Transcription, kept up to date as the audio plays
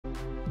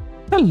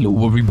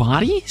Hello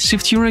everybody,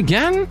 Sifd here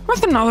again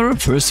with another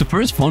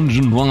Furcifers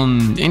Fungeon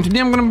run, and today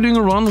I'm going to be doing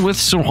a run with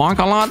Xieroeh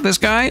a lot. This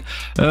guy,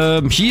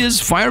 he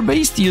is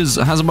fire-based, he has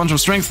a bunch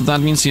of strength, that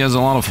means he has a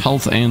lot of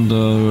health and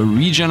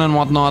regen and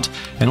whatnot,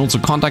 and also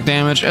contact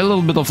damage, a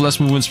little bit of less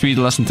movement speed,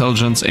 less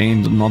intelligence,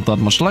 and not that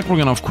much luck. We're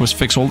going to of course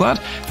fix all that.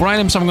 For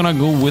items I'm going to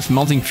go with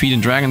Melting Feet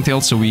and Dragon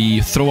Tail, so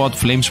we throw out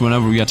flames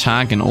whenever we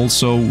attack, and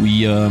also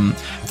we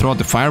throw out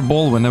the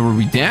fireball whenever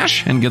we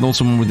dash, and get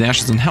also more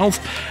dashes and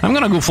health. I'm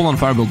going to go full on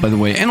fire build by the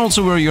way. And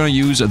also we're going to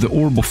use the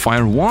Orb of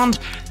Fire wand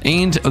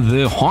and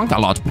the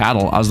Honk-a-Lot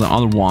paddle as the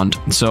other wand.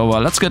 So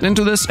let's get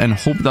into this and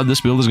hope that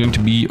this build is going to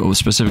be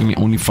specifically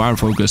only fire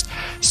focused.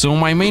 So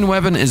my main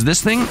weapon is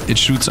this thing. It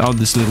shoots out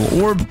this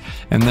little orb,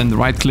 and then the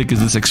right click is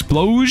this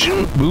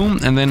explosion, boom,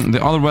 and then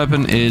the other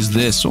weapon is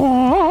this.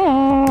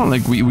 Oh,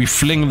 like we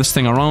fling this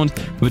thing around,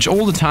 which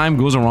all the time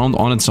goes around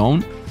on its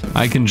own.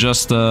 I can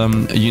just,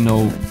 you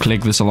know,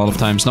 click this a lot of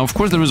times. Now, of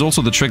course, there is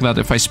also the trick that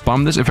if I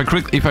spam this,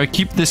 if I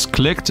keep this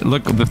clicked,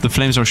 look, the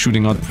flames are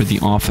shooting out pretty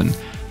often.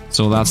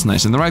 So that's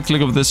nice. And the right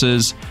click of this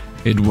is,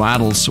 it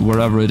rattles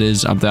wherever it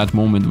is at that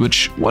moment,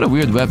 which, what a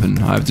weird weapon,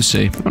 I have to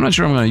say. I'm not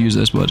sure I'm going to use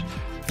this, but,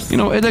 you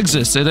know, it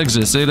exists, it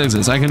exists, it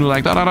exists. I can do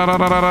like, da da da da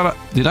da da da.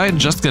 Did I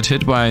just get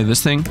hit by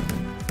this thing?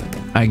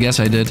 I guess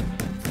I did.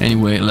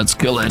 Anyway, let's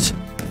kill it.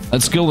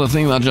 Let's kill the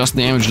thing that just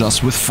damaged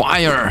us with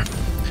fire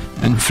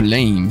and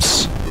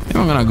flames.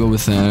 I'm gonna go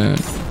with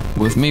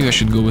maybe I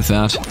should go with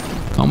that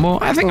combo.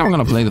 I think I'm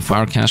gonna play the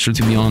Firecaster,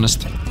 to be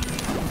honest.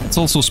 Let's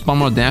also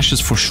spam our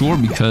dashes for sure,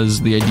 because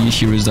the idea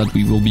here is that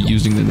we will be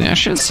using the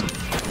dashes.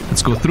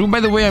 Let's go through. By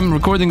the way, I'm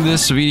recording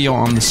this video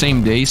on the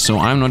same day, so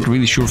I'm not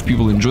really sure if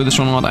people enjoy this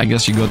or not. I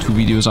guess you got 2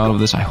 videos out of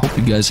this. I hope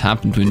you guys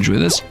happen to enjoy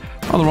this.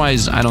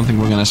 Otherwise, I don't think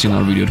we're gonna see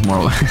another video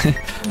tomorrow.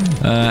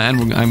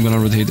 And I'm gonna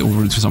rotate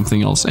over to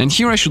something else. And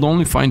here I should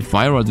only find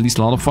fire, or at least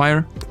a lot of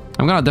fire.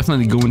 I'm gonna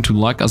definitely go into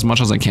luck as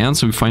much as I can,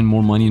 so we find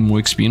more money and more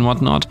XP and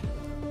whatnot.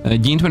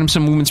 Gain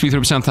 20% movement speed,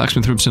 30% attack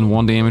speed, 30%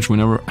 wand damage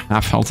whenever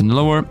half health and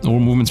lower, or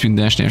movement speed and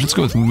dash damage. Let's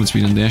go with movement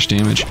speed and dash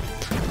damage.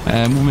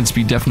 Movement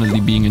speed definitely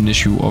being an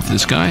issue of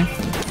this guy,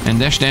 and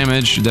dash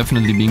damage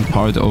definitely being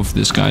part of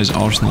this guy's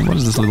arsenal. What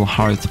is this little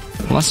heart?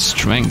 Plus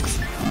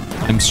strength.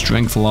 I'm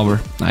strength lover,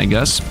 I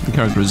guess. The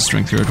character is a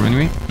strength character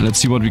anyway. Let's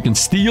see what we can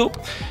steal.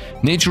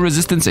 Nature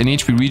resistance and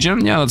HP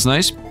regen. Yeah, that's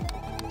nice.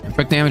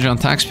 Effect damage on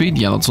attack speed,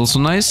 yeah, that's also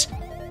nice.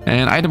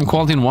 And item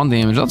quality and wand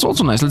damage, that's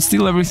also nice. Let's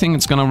steal everything.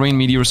 It's gonna rain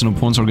meteors and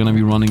opponents are gonna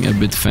be running a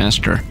bit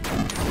faster.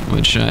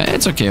 Which,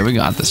 it's okay, we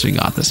got this, we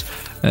got this.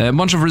 A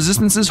bunch of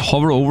resistances,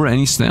 hover over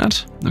any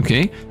stat.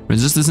 Okay,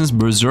 resistance,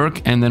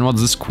 berserk, and then what's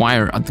this?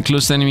 Choir. At the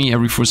closest enemy,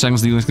 every 4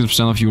 seconds dealing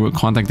 6% of your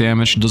contact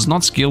damage. Does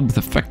not scale with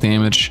effect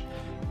damage.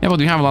 Yeah, but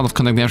we have a lot of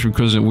contact damage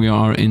because we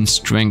are in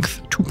strength.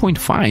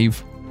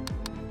 2.5?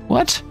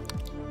 What?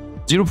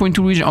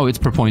 0.2 region? Oh, it's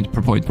per point.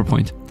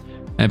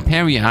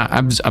 Parry,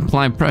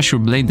 apply pressure,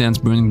 blade dance,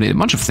 burning blade, a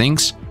bunch of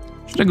things.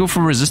 Should I go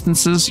for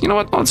resistances? You know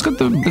what? Oh, let's get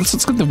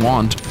the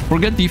wand.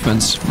 Forget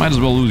defense. Might as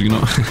well lose, you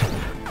know.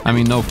 I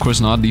mean, no, of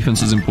course not.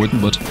 Defense is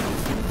important, but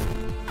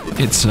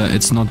it's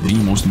not the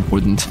most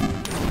important.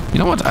 You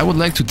know what? I would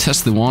like to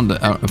test the wand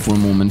for a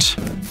moment.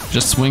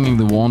 Just swinging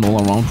the wand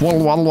all around.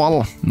 Waddle, waddle,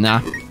 waddle.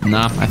 Nah.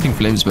 I think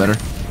flame's better.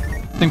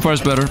 I think fire's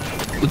better.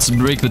 Let's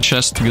break the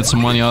chest to get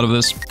some money out of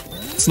this.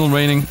 It's still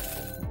raining.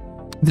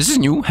 This is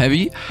new,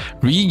 heavy.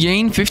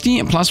 Regain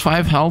 50 plus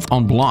 5 health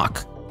on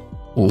block.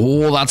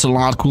 Oh, that's a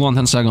lot. Cooldown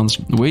 10 seconds.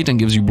 Wait, and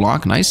gives you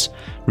block. Nice.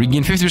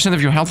 Regain 50%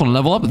 of your health on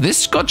level up.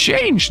 This got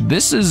changed.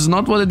 This is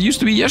not what it used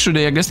to be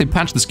yesterday. I guess they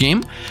patched this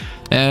game.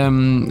 I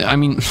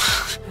mean,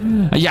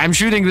 yeah, I'm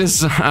shooting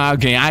this.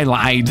 Okay, I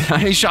lied.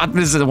 I shot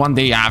this one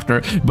day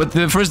after, but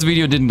the first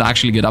video didn't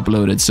actually get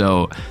uploaded,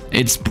 so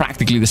it's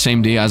practically the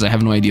same day, as I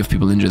have no idea if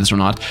people enjoy this or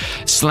not.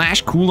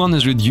 Slash cooldown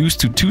is reduced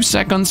to 2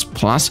 seconds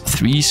plus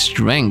 3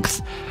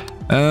 strength.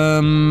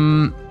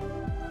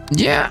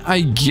 Yeah,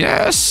 I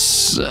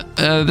guess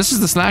this is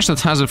the slash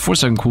that has a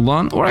 4-second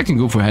cooldown, or I can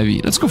go for heavy.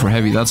 Let's go for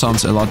heavy. That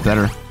sounds a lot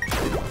better.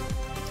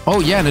 Oh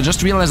yeah, and I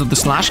just realized that the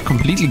slash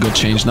completely got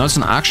changed. Now it's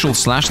an actual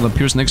slash that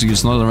appears next to you.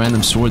 It's not a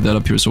random sword that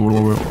appears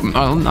over.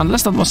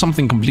 Unless that was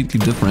something completely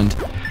different.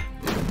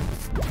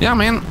 Yeah,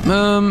 man.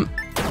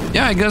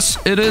 Yeah, I guess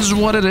it is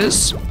what it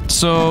is.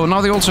 So now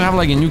they also have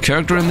like a new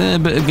character in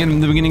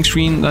the beginning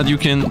screen that you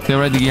can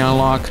theoretically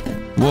unlock.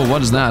 Whoa,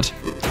 what is that?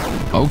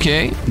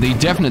 Okay, they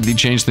definitely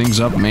changed things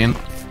up, man.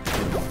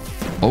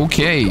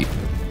 Okay,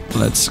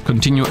 let's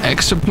continue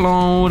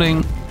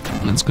exploding.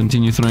 Let's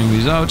continue throwing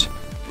these out.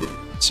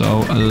 So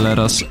let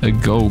us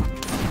go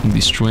and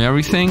destroy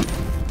everything.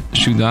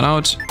 Shoot that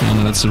out,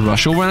 and let's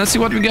rush over and let's see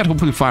what we get.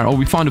 Hopefully fire. Oh,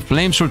 we found a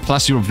flame sword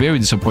plus 0. Very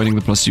disappointing,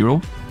 the plus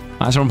 0.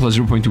 Ice arm plus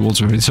 0.2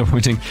 also very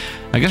disappointing.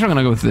 I guess we're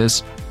gonna go with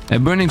this. A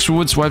burning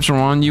sword swipes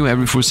around you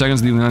every 4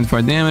 seconds, dealing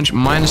 95 damage.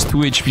 Minus 2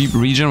 HP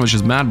regen, which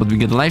is bad, but we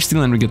get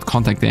lifesteal and we get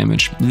contact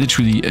damage.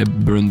 Literally a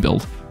burn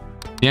build.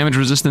 Damage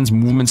resistance,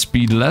 movement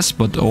speed less,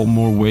 but all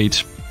more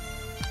weight.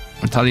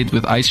 Retaliate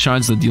with ice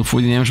shards that deal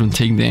 40 damage when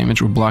taking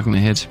damage or blocking a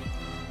hit.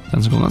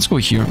 Let's go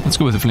here. Let's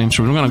go with the flame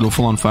sword. We're gonna go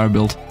full on fire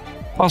build.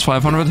 Plus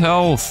 500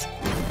 health.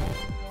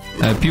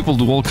 People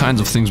do all kinds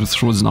of things with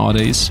swords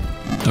nowadays.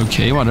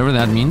 Okay, whatever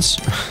that means.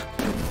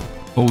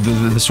 Oh,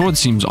 the sword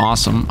seems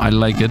awesome. I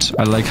like it.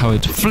 I like how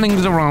it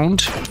flings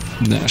around.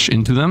 Dash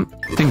into them.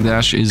 I think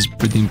dash is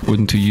pretty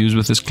important to use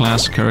with this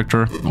class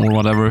character, or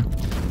whatever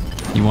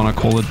you want to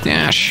call it.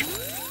 Dash.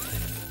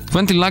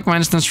 20 luck,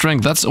 minus 10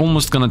 strength. That's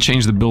almost gonna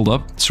change the build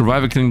up.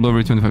 Survive a killing blow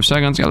every 25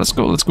 seconds. Yeah, let's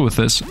go with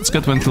this. Let's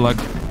get 20 luck.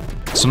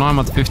 So now I'm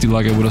at 50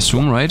 luck, I would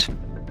assume, right?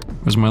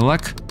 Where's my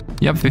luck?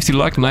 Yep, 50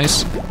 luck,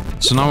 nice.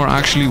 So now we're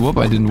actually... Whoop,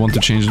 I didn't want to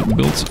change the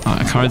build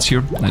cards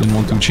here. I didn't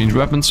want to change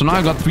weapons. So now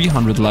I got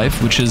 300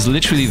 life, which is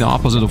literally the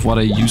opposite of what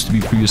I used to be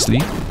previously.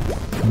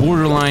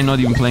 Borderline not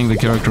even playing the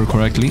character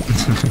correctly.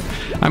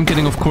 I'm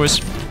kidding, of course.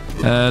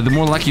 The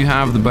more luck you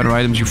have, the better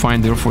items you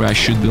find. Therefore, I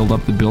should build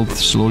up the build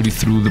slowly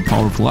through the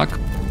power of luck.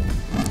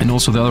 And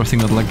also the other thing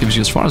that luck gives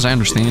you, as far as I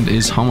understand,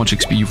 is how much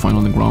XP you find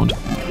on the ground.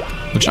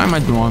 Which I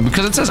might be wrong,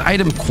 because it says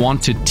item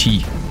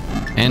quantity.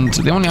 And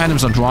the only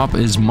items that drop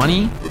is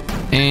money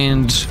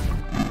and...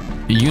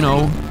 You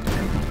know,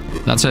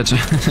 that's it.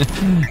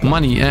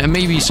 Money,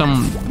 maybe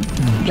some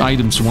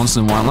items once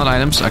in a while. Not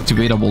items,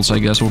 activatables, I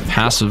guess, or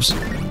passives,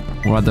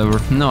 or whatever.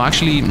 No,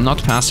 actually, not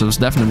passives.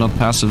 Definitely not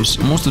passives.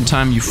 Most of the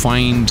time, you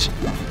find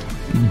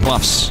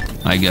buffs,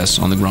 I guess,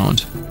 on the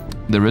ground.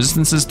 The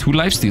resistance is 2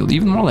 lifesteal,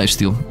 even more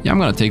lifesteal. Yeah, I'm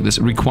gonna take this.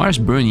 It requires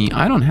Bernie.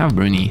 I don't have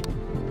Bernie.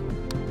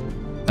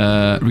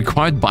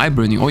 Required by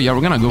Bernie. Oh yeah,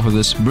 we're gonna go for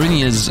this.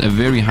 Bernie is a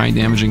very high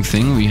damaging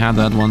thing. We had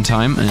that one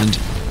time, and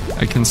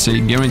I can say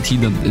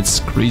guaranteed that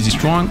it's crazy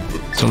strong.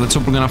 So let's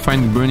hope we're gonna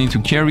find Bernie to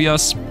carry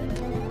us.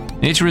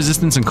 Nature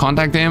resistance and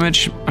contact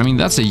damage. I mean,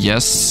 that's a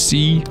yes.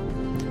 C.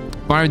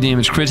 Fire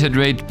damage, crit hit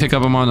rate,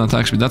 pickup amount,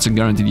 attack speed. That's a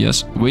guaranteed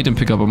yes. Weight and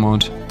pickup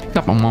amount.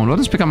 Pickup amount. What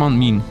does pickup amount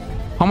mean?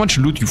 How much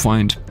loot you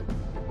find?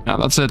 Yeah,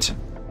 that's it.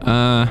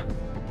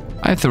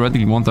 I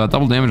theoretically want that.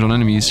 Double damage on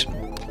enemies.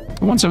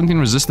 117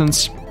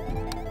 resistance.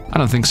 I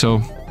don't think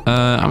so.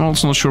 I'm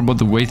also not sure about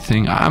the weight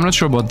thing. I'm not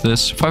sure about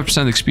this.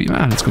 5% XP.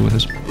 Let's go with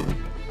this.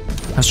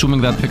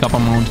 Assuming that pickup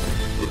amount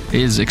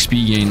is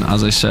XP gain,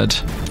 as I said.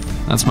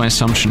 That's my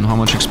assumption, how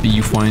much XP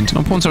you find.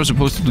 No opponents are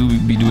supposed to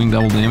be doing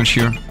double damage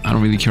here. I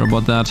don't really care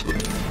about that,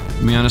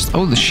 to be honest.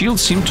 Oh, the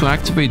shields seem to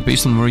activate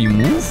based on where you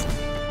move.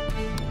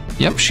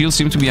 Yep, shields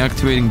seem to be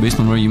activating based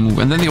on where you move.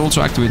 And then they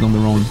also activate on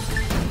their own.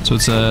 So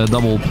it's a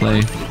double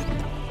play.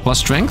 Plus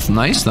strength,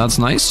 nice, that's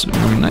nice.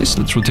 Very nice.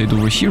 Let's rotate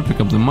over here, pick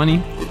up the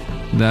money.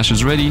 Dash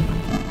is ready.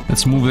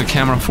 Let's move the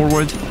camera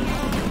forward.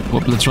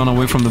 Whoop, let's run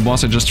away from the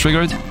boss I just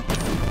triggered.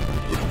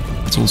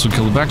 Let's also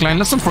kill the backline.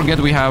 Let's not forget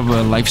we have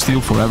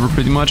lifesteal forever,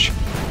 pretty much.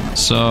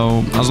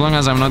 So, as long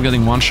as I'm not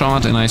getting one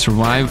shot and I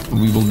survive,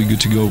 we will be good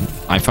to go.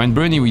 I find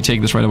Bernie, we take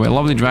this right away.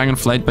 Lovely Dragon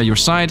Flight by your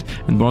side,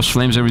 and burst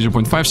flames every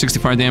 0.5, 60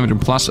 fire damage, and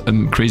plus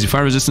crazy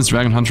fire resistance.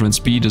 Dragon Hunter and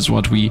speed is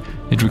what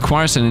it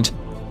requires, and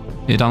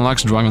it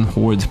unlocks Dragon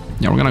Horde.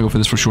 Yeah, we're gonna go for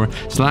this for sure.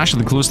 Slash at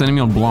the closest enemy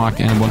on block,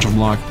 and a bunch of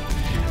block.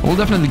 We'll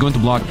definitely go into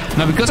block.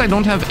 Now, because I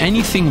don't have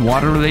anything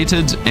water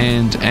related,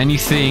 and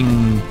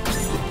anything...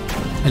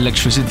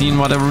 electricity and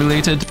whatever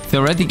related.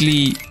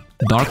 Theoretically,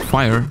 dark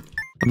fire.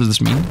 What does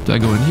this mean? Do I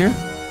go in here?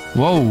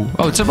 Whoa.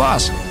 Oh, it's a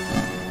boss.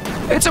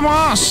 It's a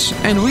boss!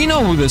 And we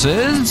know who this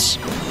is.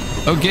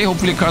 Okay,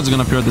 hopefully a card's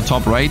gonna appear at the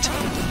top right,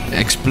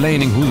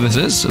 explaining who this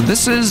is.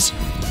 This is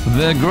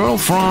the girl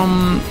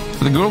from...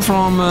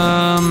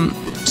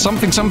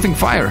 something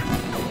fire.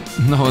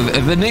 No,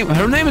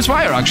 her name is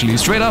Fire, actually,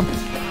 straight up.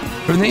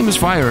 Her name is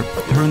Fire.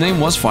 Her name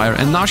was Fire,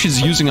 and now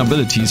she's using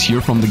abilities here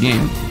from the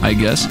game, I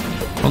guess.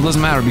 Well, it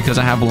doesn't matter because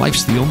I have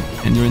lifesteal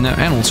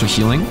and also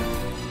healing.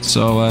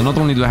 So not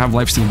only do I have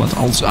lifesteal, but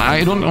also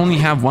I don't only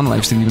have one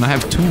lifesteal, even I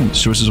have 2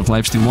 sources of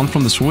lifesteal, one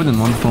from the sword and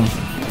one from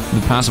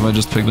the passive I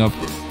just picked up.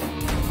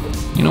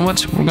 You know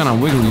what? We're gonna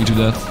wiggle you to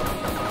death.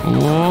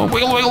 Whoa,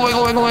 wiggle, wiggle,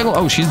 wiggle, wiggle, wiggle.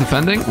 Oh, she's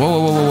defending? Whoa,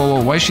 whoa, whoa, whoa,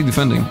 whoa. Why is she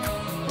defending?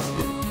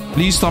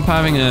 Please stop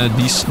having a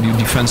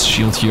defense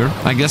shield here.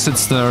 I guess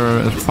it's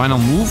their final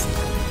move.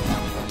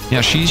 Yeah,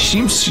 she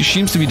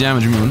seems to be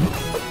damage immune.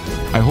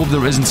 I hope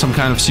there isn't some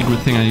kind of secret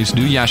thing I need to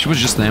do. Yeah, she was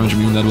just damage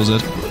immune, that was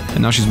it.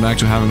 And now she's back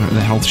to having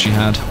the health she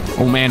had.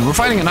 Oh man, we're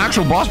fighting an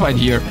actual boss fight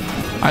here.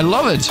 I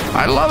love it.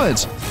 I love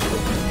it.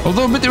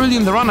 Although a bit early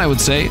in the run, I would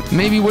say.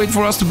 Maybe wait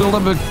for us to build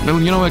up a,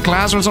 you know, a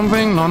class or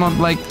something. No, not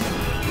like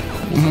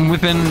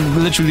within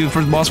literally the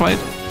first boss fight.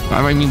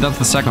 I mean, that's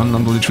the second,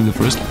 not literally the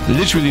first.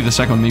 Literally the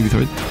second, maybe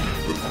third.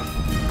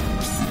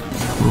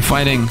 We're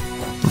fighting.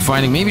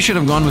 Maybe should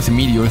have gone with the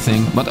meteor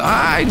thing, but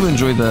I do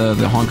enjoy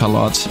the honk a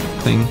lot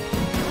thing.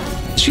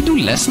 Does she do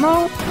less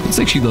now? Looks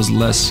like she does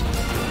less.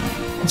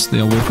 Let's stay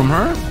away from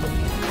her.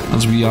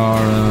 As we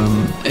are...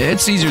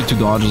 it's easier to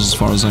dodge as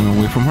far as I'm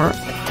away from her.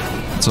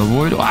 Let's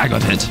avoid... Oh, I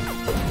got hit.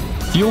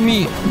 Heal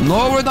me.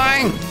 No, we're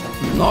dying.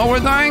 No, we're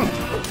dying.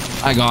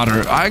 I got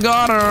her. I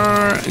got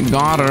her.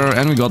 Got her.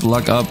 And we got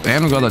luck up.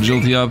 And we got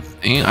agility up.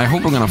 And I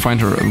hope we're gonna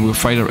find her. We'll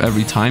fight her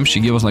every time. She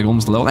gave us like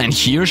almost level. And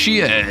here she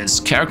is.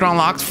 Character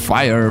unlocked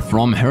Fire.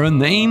 From her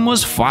name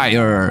was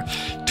Fire.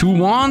 2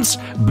 wands,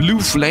 Blue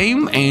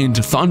Flame, and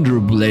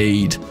Thunder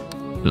Blade.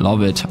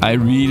 Love it. I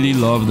really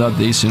love that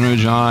they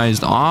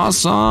synergized.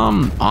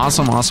 Awesome.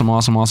 Awesome, awesome,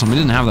 awesome, awesome. We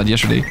didn't have that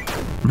yesterday.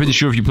 I'm pretty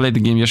sure if you played the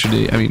game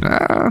yesterday, I mean,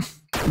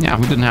 yeah,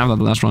 we didn't have that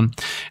last run.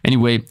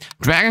 Anyway,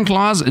 Dragon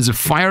Claws is a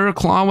fire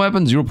claw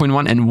weapon,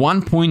 0.1 and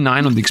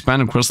 1.9 on the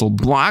expanded crystal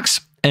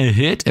blocks a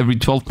hit every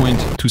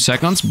 12.2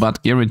 seconds,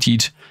 but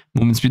guaranteed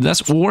movement speed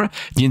less, or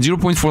gain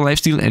 0.4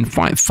 lifesteal and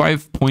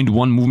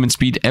 5.1 movement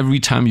speed every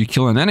time you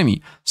kill an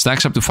enemy.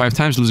 Stacks up to 5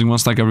 times, losing 1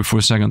 stack every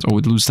 4 seconds. Oh,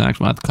 it lose stacks,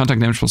 but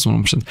contact damage plus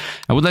 1%.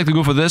 I would like to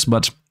go for this,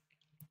 but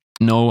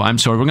no, I'm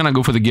sorry. We're gonna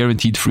go for the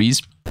guaranteed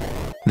freeze,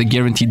 the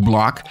guaranteed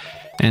block,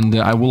 and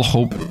I will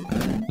hope.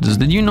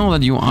 Did you know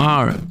that you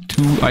are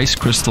 2 ice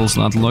crystals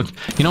that look?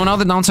 You know, now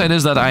the downside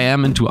is that I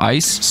am into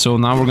ice, so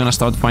now we're gonna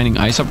start finding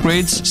ice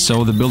upgrades,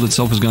 so the build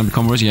itself is gonna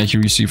become worse. Yeah,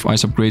 here you see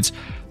ice upgrades.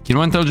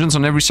 Hero intelligence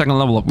on every second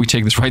level up. We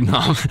take this right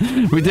now.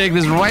 We take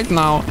this right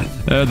now.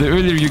 The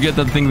earlier you get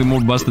that thing, the more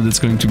busted it's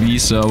going to be.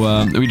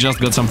 So we just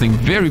got something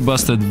very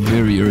busted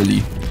very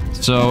early.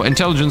 So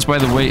intelligence, by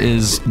the way,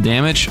 is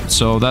damage.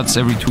 So that's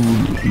every 2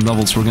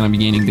 levels we're going to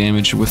be gaining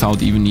damage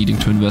without even needing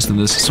to invest in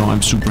this. So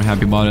I'm super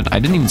happy about it. I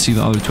didn't even see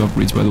the other 2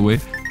 upgrades, by the way.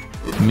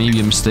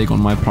 Maybe a mistake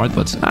on my part,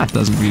 but that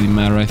doesn't really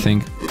matter, I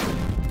think.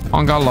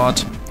 Honka lot.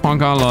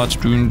 Honka lot.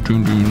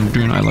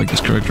 I like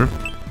this character.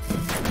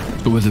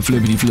 Go with the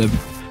flippity flip.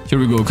 Here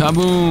we go.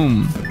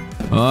 Kaboom!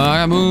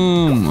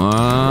 Kaboom!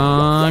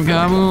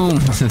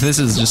 Kaboom! This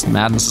is just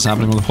madness is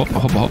happening with hoppa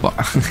hoppa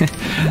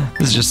hoppa.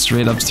 This is just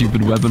straight up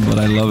stupid weapon, but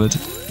I love it.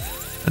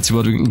 Let's see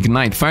what we can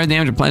ignite. Fire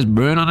damage applies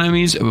burn on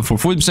enemies for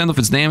 40% of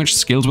its damage.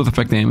 Scales with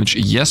effect damage.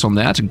 Yes on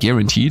that,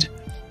 guaranteed.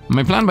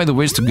 My plan, by the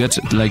way, is to get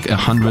like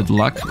 100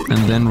 luck and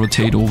then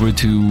rotate over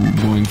to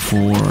going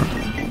for...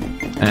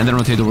 And then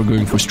rotate over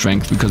going for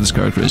strength, because this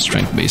character is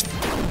strength based.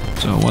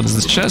 So what is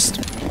this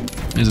chest?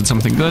 Is it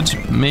something good?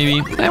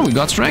 Maybe. Yeah, we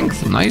got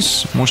strength.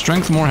 Nice. More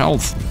strength, more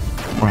health.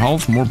 More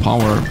health, more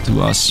power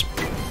to us.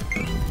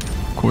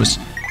 Of course.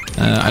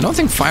 I don't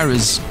think fire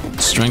is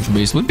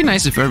strength-based. It would be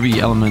nice if every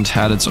element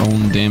had its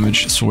own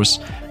damage source.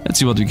 Let's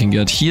see what we can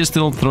get. He is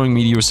still throwing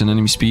meteors in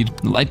enemy speed.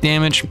 Light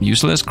damage,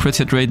 useless. Crit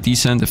hit rate,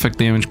 decent. Effect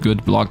damage,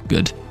 good. Block,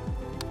 good.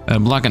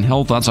 Block and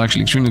health, that's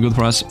actually extremely good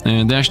for us.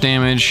 Dash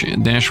damage,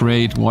 dash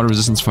rate, water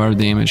resistance, fire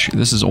damage.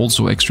 This is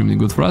also extremely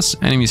good for us.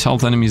 Enemies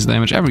health, enemies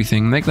damage,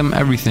 everything. Make them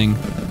everything.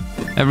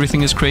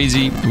 Everything is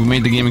crazy. We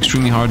made the game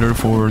extremely harder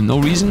for no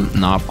reason.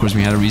 Nah, of course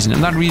we had a reason.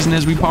 And that reason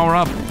is we power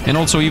up. And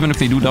also, even if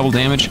they do double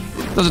damage,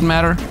 doesn't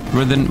matter.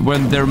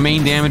 When their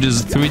main damage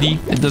is 30,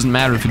 it doesn't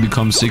matter if it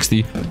becomes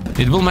 60.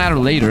 It will matter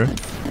later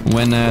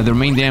when their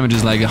main damage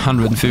is like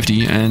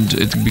 150 and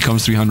it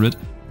becomes 300.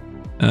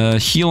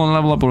 Heal and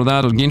level up or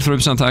that, or gain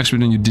 30% attack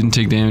speed and you didn't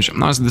take damage.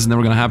 Honestly, this is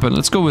never gonna happen.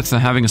 Let's go with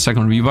having a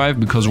second revive,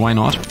 because why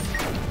not?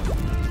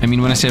 I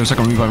mean, when I say a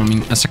second revive, I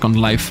mean a second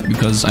life,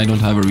 because I don't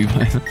have a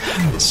revive.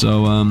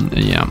 So,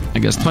 yeah, I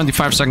guess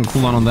 25-second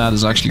cooldown on that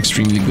is actually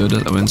extremely good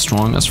and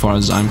strong as far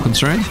as I'm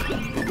concerned.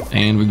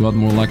 And we got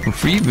more luck for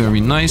free, very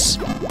nice.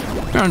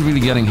 We aren't really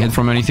getting hit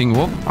from anything.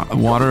 Whoa,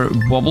 water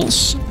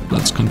bubbles.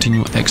 Let's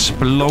continue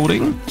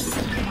exploding.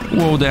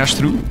 Whoa, dash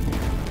through.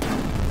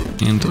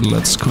 And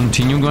let's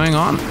continue going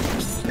on.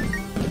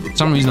 For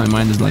some reason my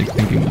mind is like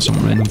thinking of some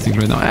random things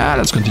right now.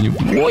 Let's continue.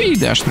 Whee,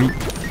 dash through.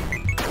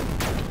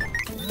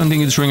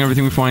 Continue destroying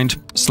everything we find.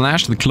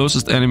 Slash the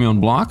closest enemy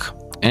on block.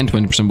 And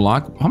 20%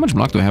 block. How much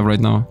block do I have right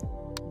now?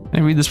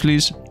 Can I read this,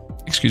 please?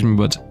 Excuse me,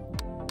 but...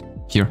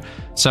 Here.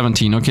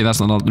 17. Okay,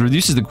 that's not all.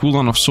 Reduces the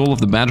cooldown of Soul of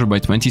the Badger by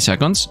 20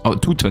 seconds. Oh,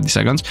 to 20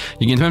 seconds.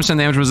 You gain 20%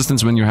 damage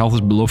resistance when your health is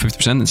below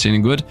 50%. Insane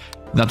and good.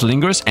 That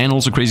lingers. And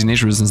also crazy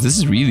nature resistance. This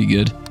is really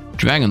good.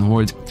 Dragon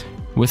Horde.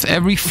 With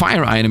every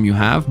fire item you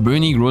have,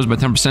 Bernie grows by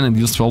 10% and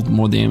deals 12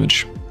 more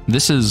damage.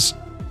 This is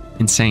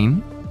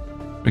insane.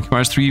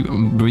 Requires 3...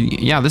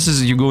 Yeah, this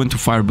is... You go into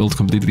fire build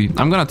completely.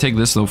 I'm gonna take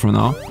this though for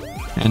now.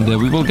 And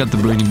we will get the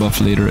Bernie buff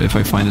later if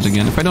I find it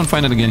again. If I don't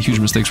find it again, huge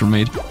mistakes were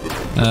made.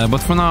 But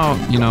for now,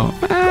 you know...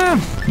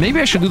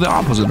 maybe I should do the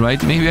opposite, right?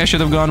 Maybe I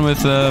should have gone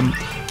with...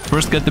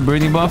 first get the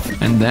Bernie buff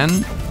and then...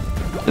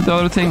 get the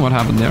other thing. What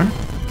happened there?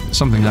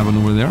 Something happened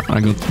over there.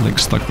 I got like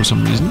stuck for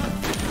some reason.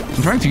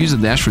 I'm trying to use the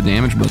dash for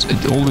damage, but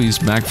it always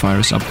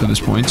backfires up to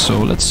this point, so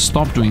let's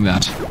stop doing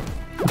that.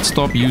 Let's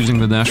stop using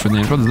the dash for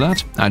damage. What is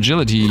that?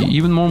 Agility,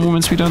 even more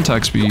movement speed and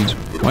attack speed.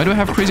 Why do I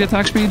have crazy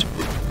attack speed?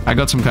 I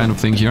got some kind of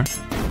thing here.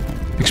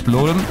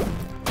 Explode him.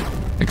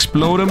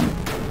 Explode him.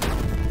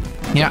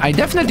 Yeah, I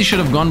definitely should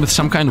have gone with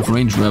some kind of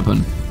ranged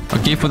weapon.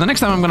 Okay, for the next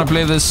time I'm gonna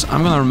play this,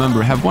 I'm gonna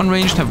remember, have one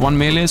ranged, have one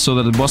melee, so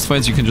that the boss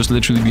fights you can just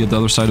literally be at the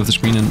other side of the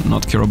screen and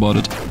not care about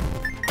it.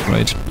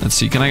 Right, let's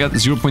see, can I get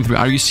 0.3?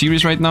 Are you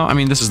serious right now? I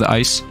mean, this is the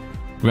ice.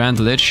 Grand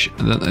Lich,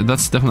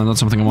 that's definitely not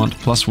something I want.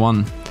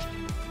 +1.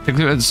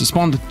 It's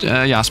spawned,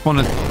 yeah, spawned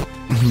it.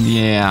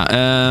 Yeah,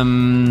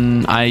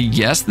 I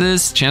guess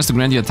this. Chance to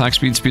grant you attack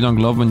speed, speed on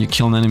glove when you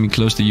kill an enemy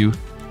close to you.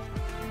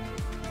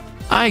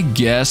 I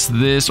guess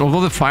this,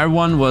 although the fire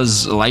one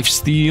was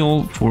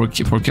lifesteal for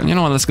kill. You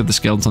know what, let's get the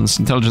skeletons.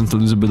 Intelligence to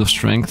lose a bit of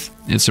strength.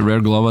 It's a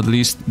rare glove at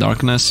least.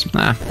 Darkness,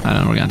 nah, I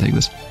don't know, we're gonna take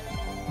this.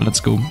 Let's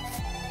go.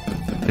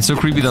 It's so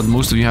creepy that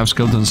most of you have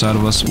skeletons inside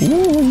of us.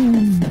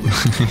 Ooh.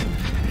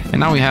 And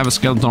now we have a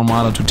skeleton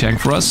armada to tank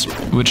for us,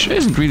 which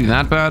isn't really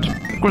that bad.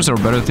 Of course, there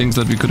are better things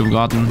that we could have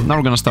gotten. Now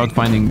we're gonna start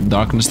finding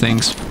darkness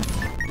things.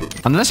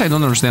 Unless I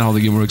don't understand how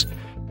the game works.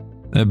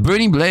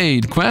 Burning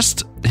Blade.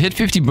 Quest. Hit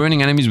 50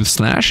 burning enemies with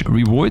slash.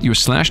 Reward. Your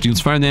slash deals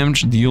fire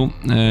damage. Deal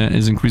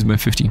is increased by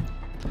 50.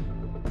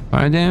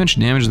 Fire damage.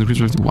 Damage is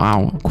increased by 50.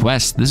 Wow.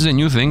 Quest. This is a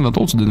new thing that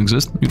also didn't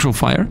exist. Neutral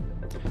fire.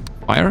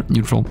 Fire.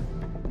 Neutral.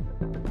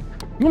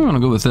 I'm gonna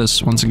go with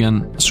this, once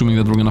again, assuming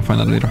that we're gonna find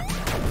that later.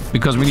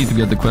 Because we need to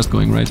get the quest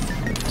going, right?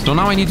 So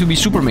now I need to be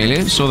super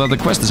melee, so that the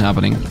quest is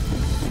happening.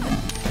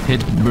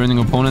 Hit burning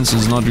opponents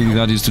is not really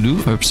that easy to do,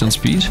 5%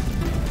 speed.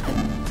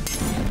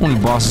 Only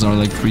bosses are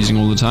like freezing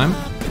all the time.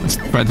 Let's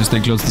try to stay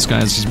close to this guy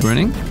as he's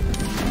burning.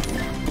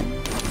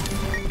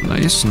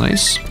 Nice,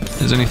 nice.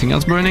 Is anything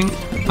else burning?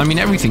 I mean,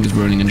 everything is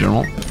burning in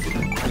general.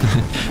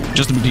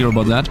 Just to be clear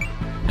about that.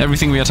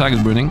 Everything we attack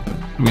is burning.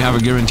 We have a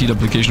guaranteed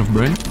application of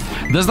burn.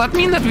 Does that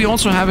mean that we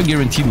also have a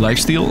guaranteed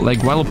lifesteal?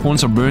 Like, while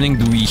opponents are burning,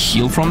 do we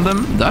heal from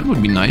them? That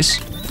would be nice.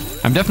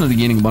 I'm definitely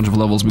gaining a bunch of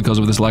levels because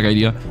of this lag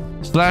idea.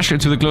 Slash to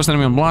the close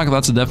enemy on block,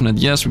 that's a definite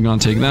yes, we're gonna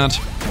take that.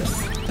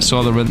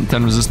 Saw the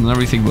 10 resistance and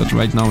everything, but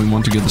right now we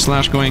want to get the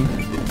slash going.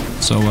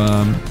 So,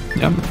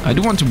 yeah, I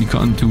do want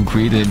to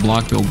create a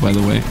block build, by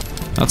the way.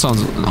 That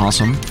sounds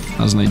awesome,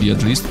 as an idea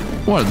at least.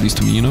 Or at least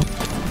to me, you know.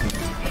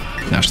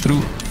 Dash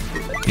through.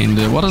 And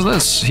what is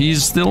this?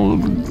 He's still...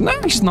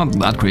 Nah, he's not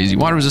that crazy.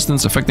 Water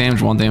resistance, effect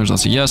damage, 1 damage,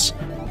 that's a yes.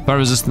 Fire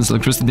resistance,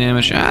 electricity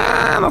damage,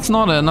 that's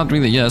not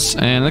really a yes.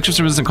 And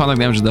electricity resistant contact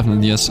damage is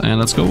definitely yes. And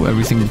let's go,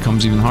 everything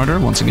becomes even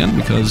harder once again,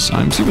 because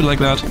I'm stupid like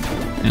that.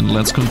 And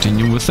let's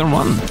continue with the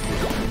run.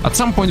 At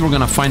some point we're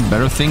gonna find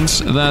better things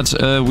that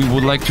we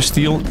would like to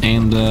steal,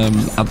 and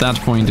at that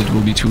point it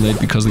will be too late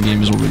because the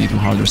game is already too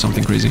hard or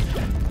something crazy.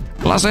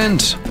 Class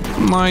end!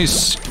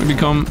 Nice! We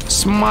become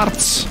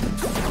smart!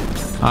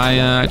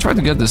 I tried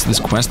to get this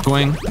quest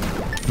going.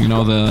 You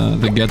know,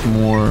 the get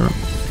more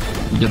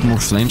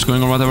flames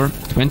going or whatever.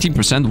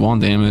 20% 1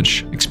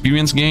 damage.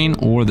 Experience gain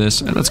or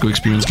this. Let's go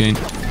experience gain.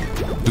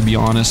 To be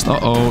honest.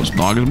 Uh-oh,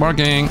 dog is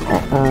barking.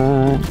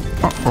 Uh-oh.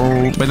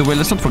 Uh-oh. By the way,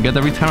 let's not forget,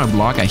 every time I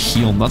block, I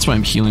heal. That's why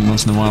I'm healing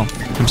once in a while.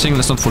 I'm saying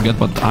let's not forget,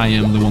 but I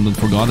am the one that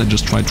forgot. I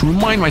just tried to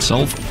remind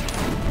myself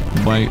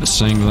by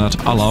saying that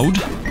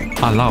aloud.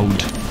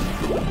 Aloud.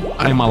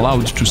 I'm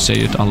allowed to say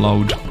it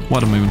aloud.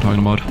 What am I even talking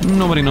about?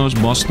 Nobody knows.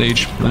 Boss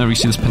stage. Whenever you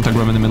see this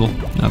pentagram in the middle,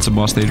 that's a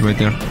boss stage right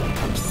there.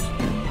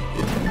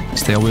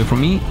 Stay away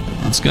from me.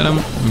 Let's get him.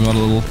 We got a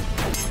little...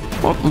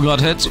 Oh, we got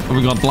hit.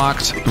 We got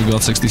blocked. We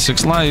got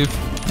 66 life.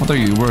 What are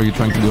you? Where are you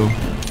trying to go?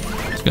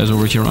 This guy's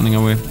over here running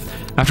away.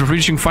 After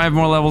reaching 5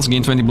 more levels,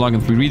 gain 20 block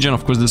and 3 regen.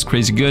 Of course, this is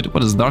crazy good.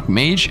 What is Dark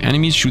Mage?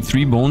 Enemies shoot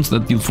 3 bones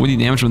that deal 40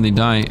 damage when they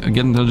die.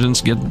 Get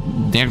intelligence, get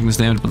darkness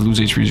damage, but lose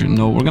HP.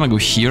 No, we're gonna go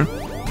here.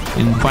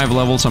 In 5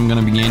 levels, I'm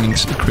gonna be gaining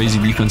crazy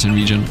defense and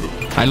regen.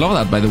 I love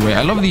that, by the way.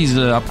 I love these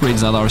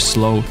upgrades that are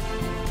slow.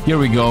 Here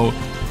we go.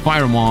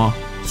 Fire Maw.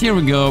 Here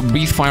we go.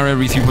 Breathe fire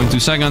every 3.2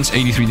 seconds.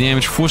 83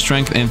 damage, 4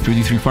 strength, and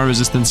 33 fire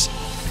resistance.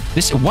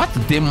 This... What?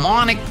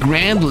 Demonic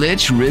Grand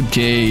Lich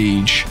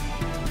Ribcage.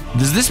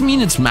 Does this mean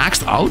it's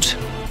maxed out?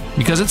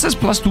 Because it says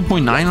plus 2.9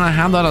 and I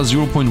have that as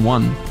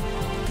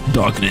 0.1.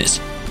 Darkness.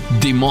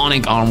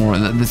 Demonic armor.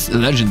 This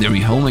legendary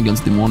helm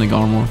against demonic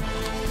armor.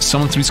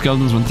 Summon 3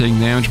 skeletons when taking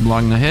damage,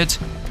 blocking a hit.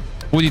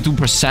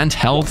 42%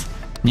 health,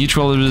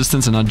 neutral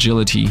resistance, and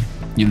agility.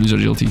 You lose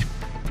agility.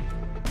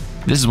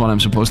 This is what I'm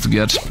supposed to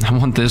get. I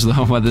want this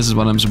though, but this is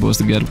what I'm supposed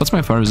to get. What's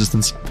my fire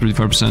resistance?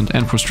 35%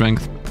 and for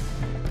strength.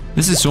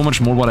 This is so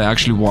much more what I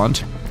actually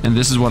want, and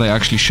this is what I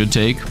actually should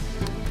take.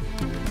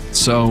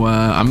 So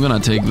I'm gonna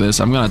take this.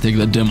 I'm gonna take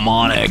the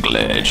Demonic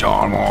Lich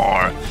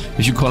armor.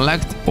 If you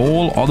collect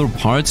all other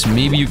parts,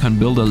 maybe you can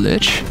build a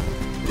Lich.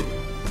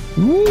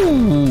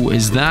 Ooh,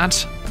 is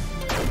that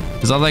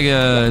like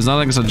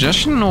a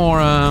suggestion, or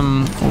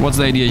what's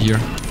the idea here?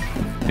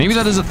 Maybe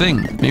that is a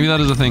thing. Maybe that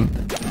is a thing.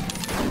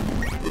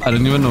 I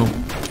don't even know.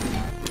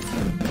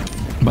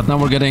 But now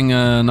we're getting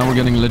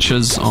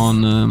liches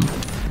on.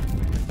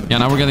 Yeah,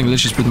 now we're getting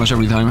liches pretty much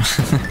every time.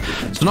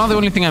 So now the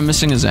only thing I'm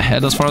missing is a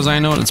head, as far as I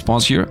know. Let's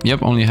pause here.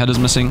 Yep, only a head is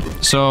missing.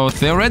 So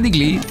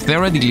theoretically,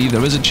 there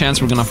is a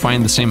chance we're gonna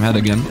find the same head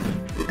again.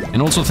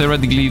 And also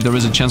theoretically, there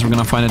is a chance we're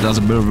gonna find it as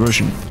a better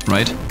version,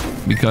 right?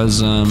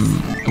 Because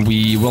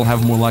we will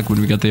have more luck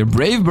when we get there.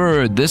 Brave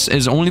Bird! This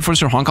is only for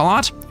Sir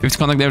Honk-a-Lot. 50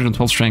 contact damage and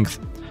 12 strength.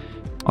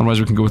 Otherwise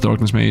we can go with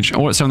Darkness Mage.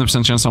 Or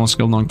 70% chance someone's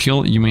skilled on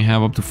kill. You may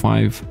have up to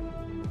 5.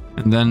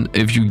 And then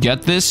if you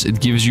get this,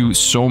 it gives you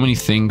so many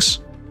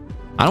things.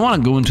 I don't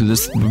want to go into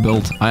this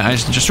build. I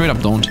just straight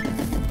up don't.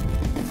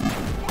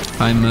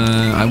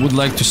 I would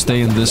like to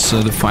stay in this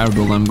the fire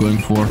build I'm going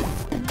for.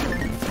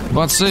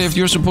 But say if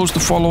you're supposed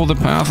to follow the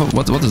path of...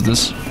 What is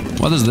this?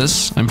 What is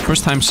this? I'm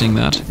first time seeing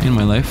that in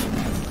my life.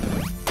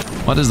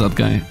 What is that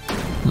guy?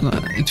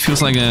 It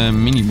feels like a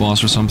mini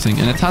boss or something,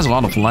 and it has a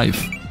lot of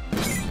life.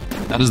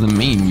 That is the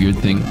main weird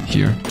thing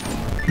here.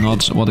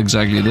 Not what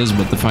exactly it is,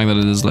 but the fact that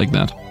it is like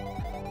that.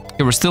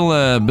 Okay, we're still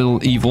a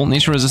bit evil.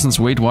 Nature resistance,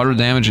 weight, water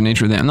damage, and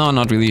nature damage. No,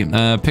 not really.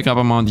 Pickup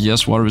amount,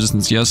 yes. Water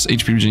resistance, yes.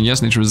 HP regen,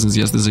 yes. Nature resistance,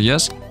 yes. This is a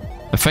yes.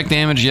 Effect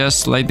damage,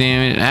 yes. Light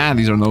damage,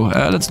 these are no.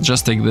 Let's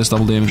just take this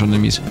double damage on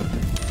enemies.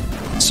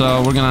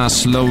 So we're gonna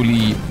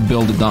slowly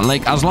build it down.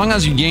 Like, as long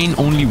as you gain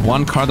only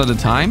one card at a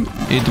time,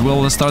 it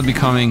will start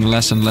becoming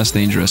less and less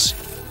dangerous.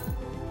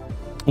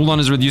 Cooldown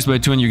is reduced by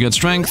 2 and you get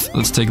strength.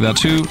 Let's take that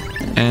too.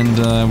 And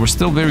we're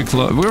still very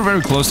close. We're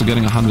very close to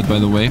getting 100, by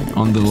the way,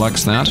 on the luck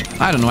stat.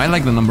 I don't know, I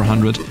like the number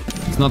 100.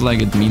 It's not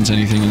like it means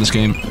anything in this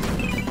game.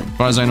 As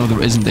far as I know,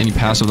 there isn't any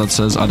passive that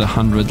says at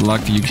 100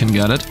 luck you can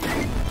get it.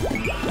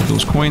 Get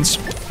those coins.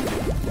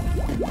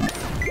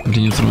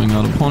 Continue throwing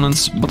out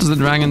opponents. What does the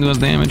dragon do as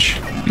damage?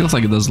 Feels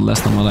like it does less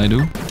than what I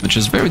do, which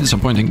is very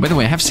disappointing. By the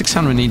way, I have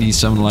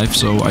 687 life,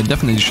 so I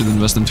definitely should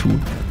invest into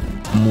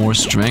more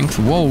strength.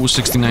 Whoa,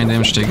 69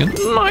 damage taken.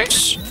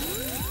 Nice!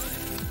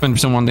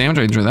 20% 1 damage,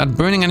 I enjoy that.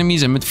 Burning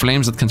enemies emit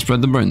flames that can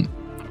spread the burn.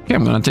 Okay,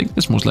 I'm gonna take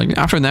this most likely.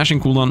 After dashing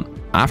cooldown.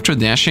 After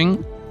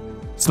dashing?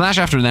 Slash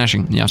after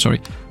dashing. Yeah,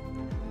 sorry.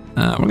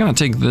 We're gonna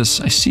take this.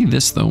 I see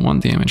this though,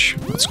 1 damage.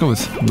 Let's go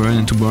with burn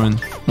into burn.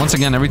 Once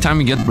again, every time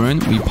we get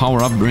burned, we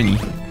power up Bernie.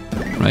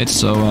 Right,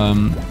 so,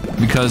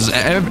 because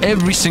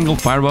every single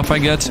fire buff I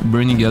get,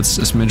 Bernie gets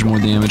a smidge more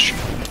damage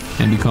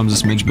and becomes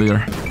a smidge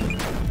bigger.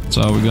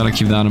 So we gotta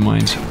keep that in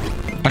mind.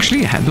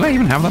 Actually, do I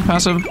even have that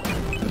passive?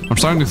 I'm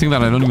starting to think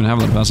that I don't even have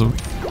that passive.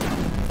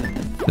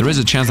 There is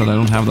a chance that I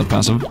don't have that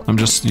passive. I'm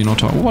just, you know,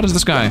 talking. What is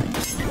this guy?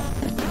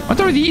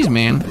 What are these,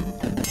 man?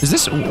 Is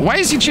this... Why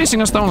is he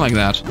chasing us down like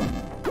that?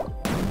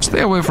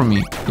 Stay away from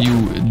me,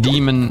 you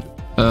demon.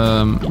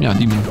 Yeah,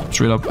 demon,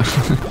 straight up.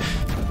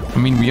 I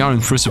mean, we are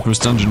in Furcifers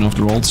Fungeon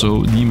after all,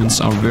 so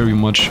demons are very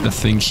much a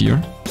thing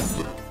here.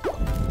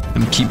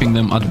 I'm keeping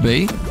them at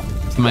bay.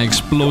 My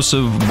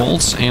explosive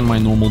bolts and my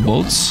normal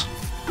bolts.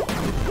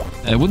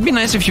 It would be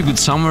nice if you could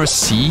somewhere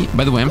see...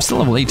 By the way, I'm still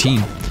level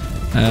 18.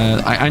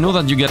 I know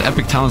that you get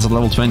epic talents at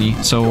level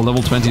 20, so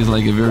level 20 is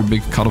like a very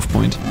big cutoff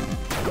point.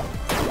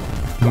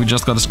 And we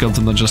just got a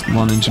skeleton that just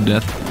run into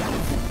death.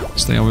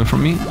 Stay away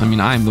from me. I mean,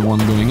 I'm the one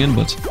going in,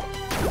 but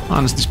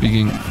honestly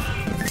speaking,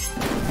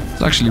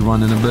 let's actually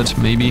run in a bit,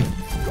 maybe.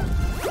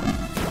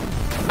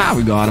 Ah,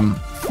 we got him.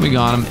 We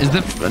got him. Is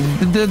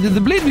did the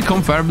blade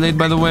become fire blade,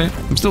 by the way?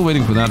 I'm still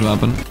waiting for that to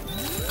happen.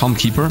 Calm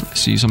Keeper. I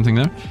see something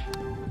there.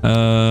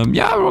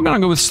 Yeah, we're gonna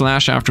go with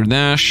slash after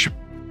dash.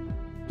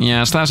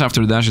 Yeah, slash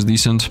after dash is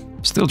decent.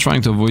 Still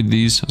trying to avoid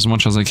these as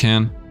much as I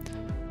can.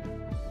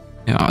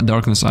 Yeah,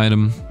 darkness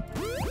item.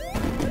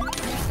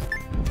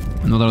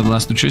 Another the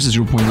last 2 choices,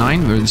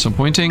 0.9, very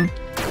disappointing.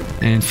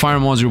 And fire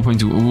mod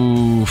 0.2.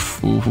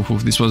 Oof, oof,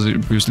 oof. This was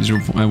previously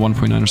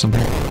 1.9 or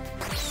something.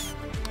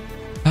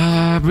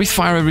 Breathe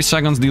fire every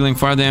second, dealing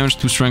fire damage,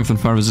 2 strength and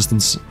fire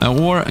resistance.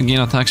 Or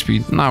gain attack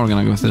speed. Now we're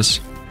gonna go with this.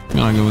 We're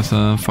gonna go with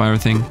fire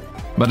thing.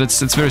 But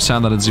it's very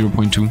sad that it's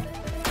 0.2.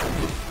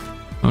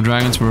 No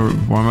dragons were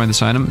born by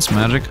this item. It's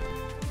magic.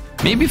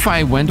 Maybe if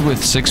I went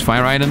with 6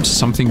 fire items,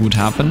 something would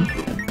happen.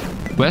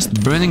 Quest,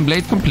 burning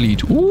blade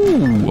complete.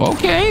 Ooh,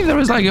 okay. There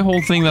is like a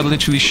whole thing that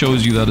literally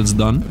shows you that it's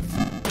done.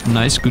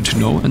 Nice, good to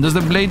know. And does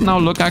the blade now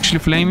look actually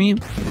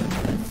flamey?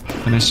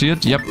 Can I see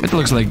it? Yep, it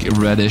looks like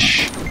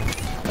reddish.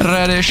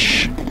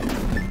 Reddish.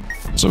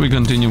 So we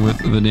continue with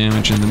the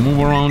damage and the move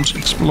around.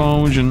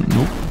 Explosion.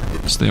 Nope.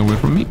 Stay away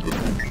from me.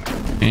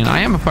 And I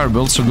am a fire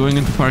build, so going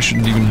into fire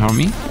shouldn't even harm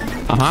me.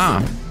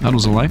 Aha! That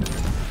was a lie.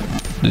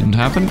 Didn't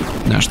happen.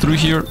 Dash through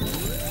here.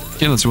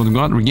 Okay, let's see what we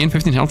got. Regain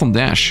 15 health on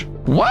dash.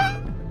 What?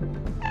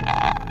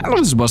 Oh,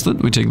 this is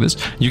busted. We take this.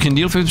 You can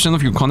deal 50%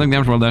 of your contact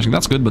damage while dashing.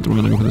 That's good, but we're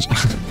gonna go for this.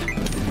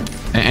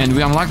 And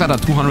we unlock that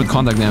at 200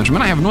 contact damage. I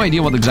mean, I have no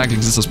idea what exactly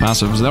exists as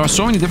passives. There are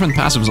so many different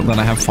passives that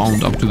I have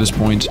found up to this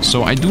point.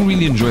 So I do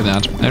really enjoy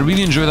that. I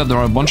really enjoy that there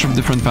are a bunch of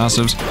different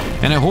passives.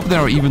 And I hope there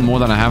are even more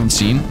that I haven't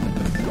seen.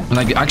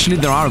 Like, actually,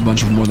 there are a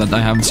bunch of more that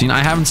I haven't seen. I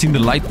haven't seen the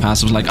light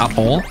passives, like, at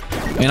all.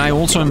 And I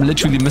also am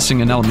literally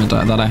missing an element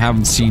that I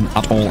haven't seen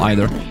at all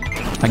either.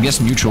 I guess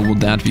neutral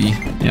would that be.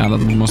 Yeah, that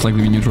would most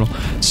likely be neutral.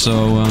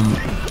 So,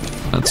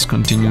 let's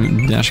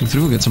continue dashing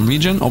through, get some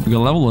regen. Oh, we got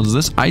level. What is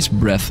this? Ice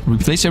Breath.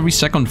 Replace every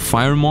second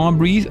Fire Maw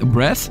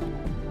breath.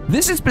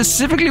 This is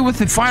specifically with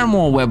the Fire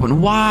Maw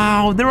weapon.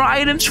 Wow, there are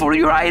items for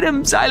your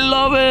items. I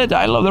love it.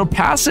 I love their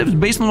passives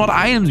based on what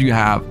items you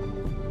have.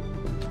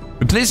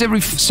 Replace every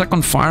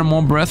second Fire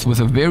Maw breath with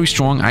a very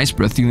strong Ice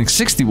Breath, dealing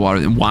 60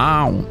 water.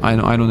 Wow, I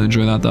don't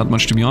enjoy that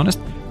much, to be honest.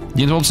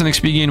 Gain 12%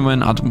 XP gain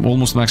when at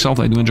almost max health.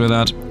 I do enjoy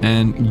that.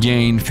 And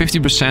gain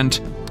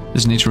 50%.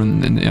 This nature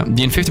and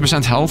gain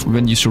 50% health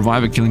when you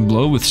survive a killing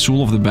blow with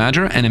Soul of the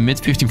Badger and emit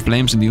 15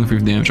 flames and deal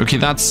 50 damage. Okay,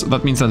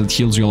 that means that it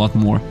heals you a lot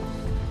more.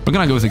 We're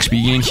gonna go with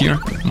XP gain here.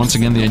 Once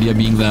again, the idea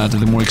being that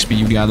the more XP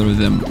you gather,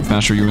 the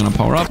faster you're gonna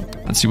power up.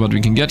 Let's see what we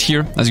can get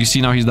here. As you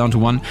see now, he's down to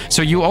 1.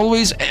 So you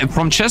always,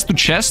 from chest to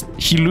chest,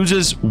 he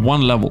loses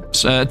 1 level,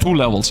 2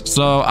 levels.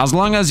 So as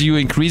long as you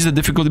increase the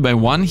difficulty by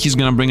 1, he's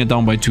gonna bring it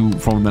down by 2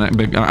 from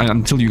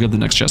until you get the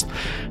next chest.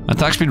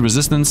 Attack speed,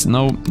 resistance,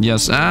 no,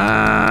 yes,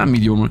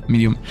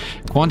 medium.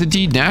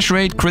 Quantity, dash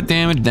rate, crit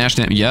damage, dash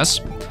damage, yes.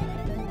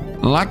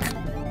 Luck,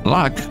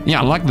 Luck.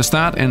 Yeah, luck the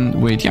stat.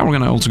 And wait, yeah, we're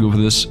gonna also go for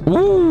this.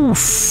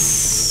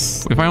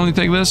 Oof. If I only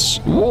take this.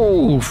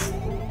 Oof.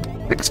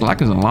 6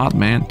 luck is a lot,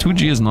 man.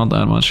 2G is not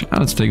that much.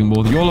 Let's take them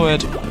both. YOLO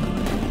it.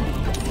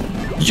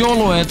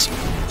 YOLO it.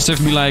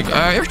 Sifd be like,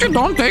 if you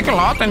don't take a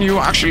lot and you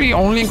actually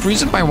only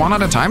increase it by 1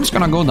 at a time, it's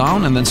gonna go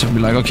down. And then Sifd be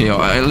like, okay,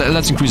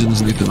 let's increase it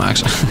instantly to the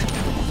max.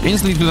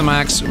 Instantly to the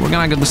max. We're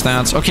gonna get the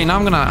stats. Okay, now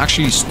I'm gonna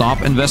actually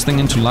stop investing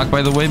into luck,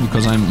 by the way,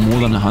 because I'm more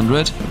than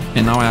 100.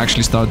 And now I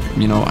actually start,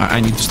 you know, I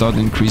need to start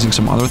increasing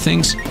some other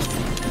things.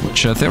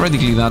 Which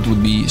theoretically that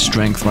would be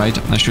strength, right?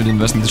 I should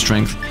invest into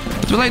strength.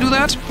 But will I do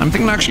that? I'm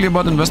thinking actually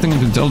about investing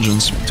into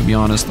intelligence, to be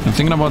honest. I'm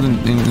thinking about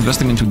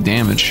investing into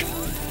damage.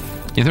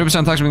 Yeah,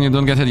 30% attacks when you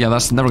don't get hit. Yeah,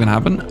 that's never gonna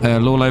happen.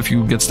 Low life,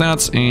 you get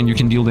stats and you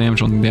can deal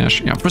damage on the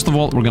dash. Yeah, first of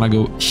all, we're gonna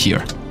go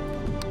here.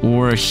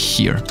 Or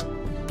here.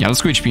 Yeah,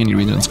 let's go HP any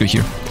region. Let's go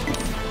here.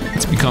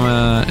 Let's become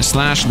a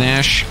slash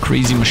dash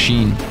crazy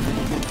machine.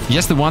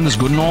 Yes, the one is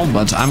good and all,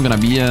 but I'm gonna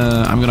be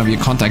a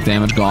contact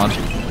damage god.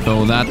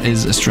 So that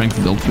is a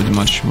strength build pretty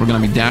much. We're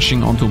gonna be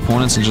dashing onto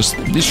opponents and just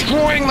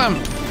destroying them.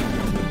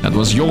 That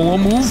was YOLO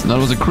move. That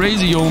was a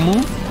crazy YOLO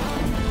move.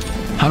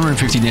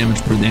 150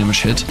 damage per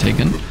damage hit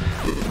taken.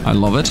 I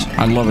love it.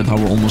 I love it how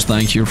we're almost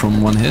dying here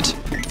from 1 hit.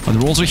 But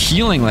we're also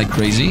healing like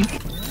crazy.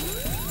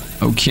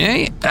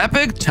 Okay,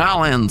 epic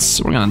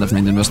talents. We're gonna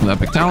definitely invest in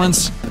epic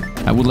talents.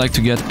 I would like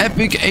to get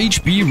epic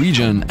HP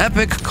regen,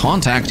 epic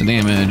contact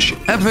damage,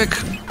 epic...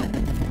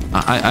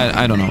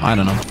 I don't know. I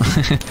don't know.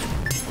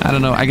 I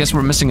don't know. I guess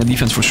we're missing a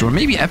defense for sure.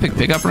 Maybe epic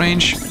pickup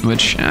range,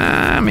 which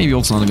maybe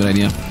also not a good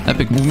idea.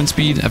 Epic movement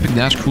speed, epic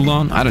dash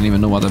cooldown. I don't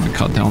even know what epic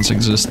talents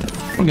exist.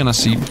 We're gonna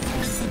see.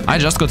 I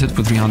just got hit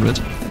for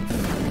 300.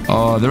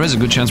 There is a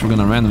good chance we're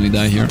gonna randomly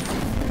die here,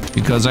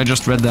 because I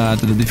just read that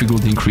the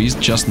difficulty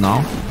increased just now.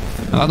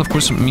 And that of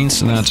course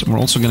means that we're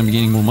also gonna be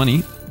gaining more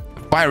money.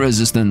 Fire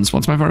resistance.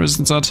 What's my fire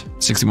resistance at?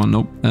 61.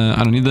 Nope.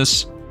 I don't need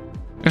this.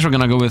 I guess we're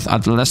gonna go with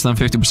at less than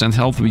 50%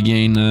 health. We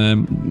gain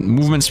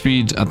movement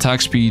speed,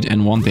 attack speed,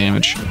 and 1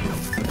 damage.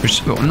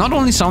 Which not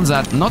only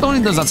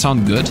does that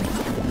sound good,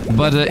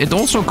 but it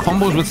also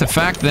combos with the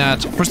fact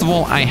that first of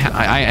all, I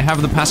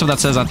have the passive that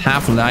says at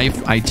half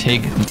life I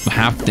take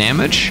half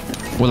damage,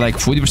 or like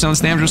 40% less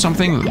damage or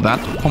something. That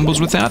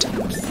combos with that.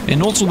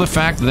 And also the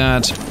fact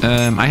that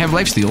I have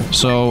lifesteal,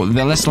 so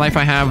the less life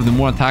I have, the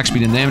more attack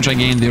speed and damage I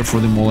gain, therefore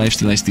the more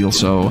lifesteal I steal.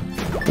 So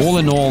all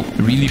in all,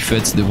 really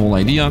fits the whole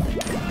idea.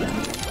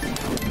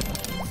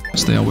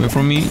 Stay away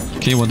from me.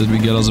 Okay, what did we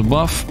get as a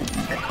buff?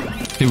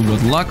 Okay, we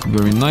got luck,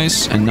 very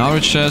nice.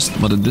 Another chest,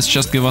 what did this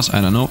chest give us? I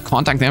don't know.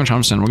 Contact damage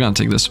 100%, we're gonna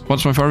take this.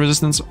 What's my fire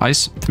resistance?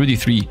 Ice,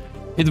 33.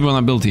 Hit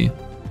vulnerability.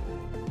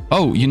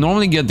 Oh, you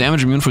normally get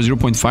damage immune for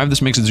 0.5,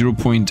 this makes it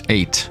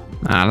 0.8.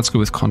 Let's go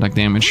with contact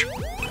damage.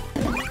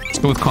 Let's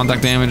go with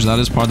contact damage, that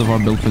is part of our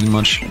build pretty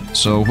much.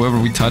 So whoever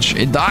we touch,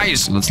 it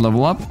dies! Let's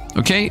level up.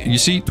 Okay, you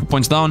see, 2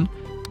 points down.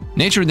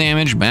 Nature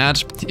damage,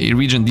 bad.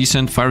 Regen,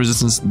 decent. Fire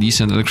resistance,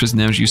 decent. Electricity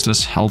damage,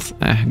 useless. Health,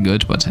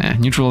 good, but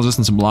neutral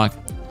resistance, block.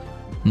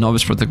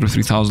 Novice protector,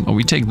 3000. Oh,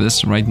 we take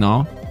this right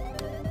now.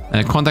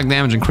 Contact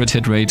damage and crit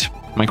hit rate.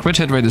 My crit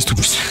hit rate is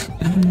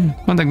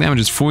 2%. Contact damage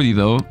is 40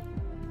 though.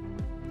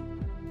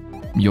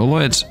 YOLO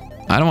it.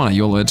 I don't want to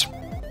YOLO it.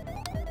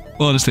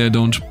 Well, honestly, I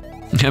don't.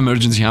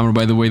 Emergency hammer,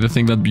 by the way, the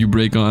thing that you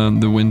break on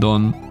the wind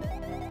on.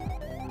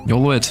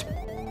 YOLO it.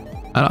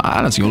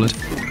 Let's YOLO it.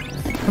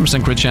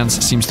 100% crit chance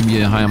seems to be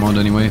a high amount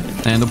anyway.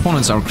 And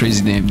opponents are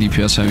crazy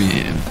DPS heavy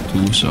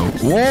too, so...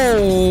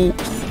 Whoa!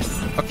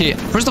 Okay,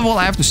 first of all,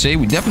 I have to say,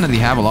 we definitely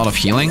have a lot of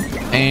healing.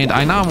 And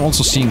now I'm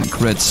also seeing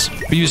crits.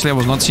 Previously, I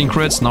was not seeing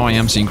crits, now I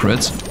am seeing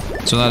crits.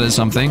 So that is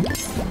something.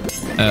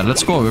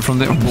 Let's go away from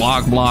there.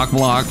 Block, block,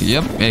 block.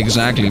 Yep,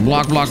 exactly.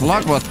 Block, block,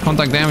 block, but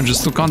contact damage is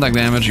still contact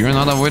damage. You're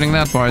not avoiding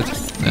that part.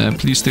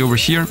 Please stay over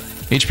here.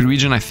 HP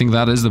regen, I think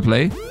that is the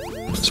play.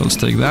 So let's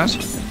take that.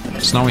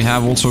 So now we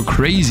have also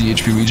crazy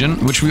HP regen,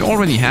 which we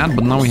already had,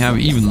 but now we have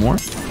even more.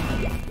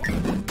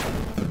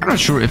 I'm not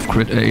sure if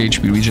crit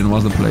HP regen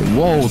was the play.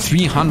 Whoa,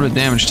 300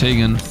 damage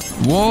taken.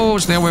 Whoa,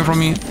 stay away from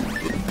me.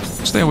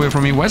 Stay away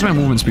from me. Why is my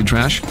movement speed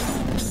trash?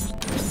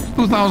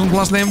 2000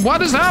 plus damage.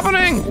 What is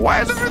happening?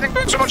 Why is everything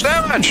doing so much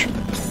damage?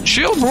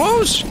 Chill,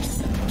 bros.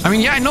 I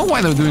mean, yeah, I know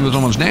why they're doing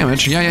so much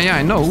damage. Yeah,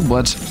 I know,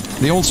 but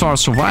they also are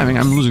surviving.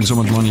 I'm losing so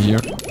much money here.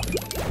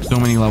 So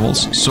many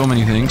levels, so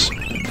many things.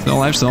 Still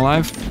alive, still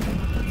alive.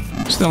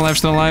 Still alive,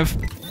 still alive.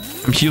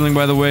 I'm healing,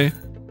 by the way.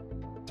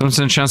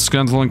 7% chance to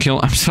cancel and kill.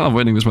 I'm still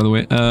avoiding this, by the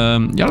way.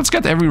 Yeah, let's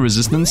get every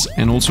resistance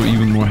and also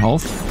even more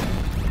health.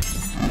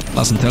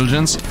 Plus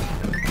intelligence.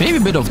 Maybe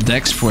a bit of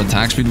dex for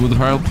attack speed would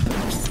help.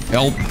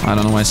 I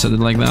don't know why I said it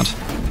like that.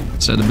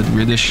 Said a bit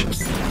weirdish.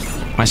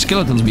 My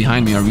skeletons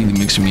behind me are really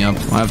mixing me up.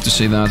 I have to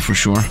say that for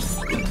sure.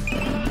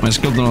 My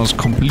skeletons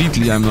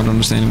completely, I'm not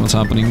understanding what's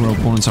happening. Where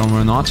opponents are,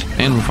 where not.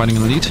 And we're fighting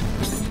an elite.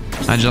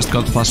 I just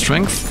got plus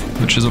strength,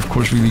 which is of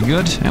course really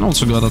good. And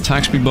also got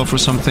attack speed buff or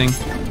something.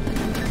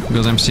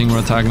 Because I'm seeing we're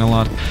attacking a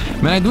lot.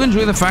 Man, I do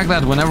enjoy the fact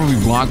that whenever we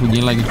block, we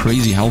gain like a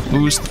crazy health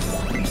boost.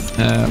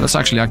 Let's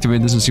actually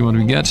activate this and see what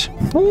we get.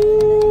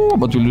 Woo!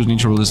 But we lose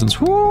neutral resistance.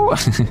 Woo!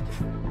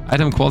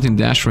 Item quality and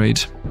dash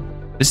rate.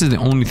 This is the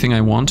only thing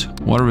I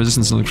want. Water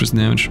resistance and electricity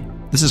damage.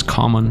 This is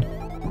common.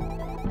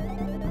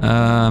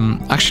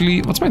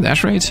 Actually, what's my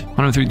dash rate?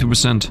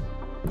 132%.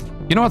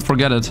 You know what?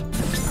 Forget it.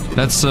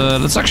 Let's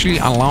actually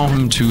allow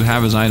him to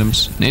have his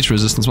items. Nature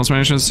resistance. What's my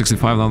nature?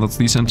 65. Now that's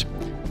decent.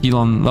 Heal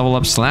on level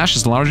up. Slash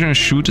is larger and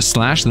shoot a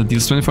slash that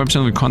deals 25%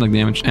 of your contact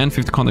damage and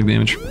 50 contact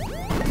damage.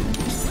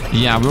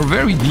 Yeah, we're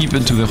very deep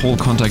into the whole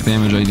contact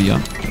damage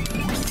idea.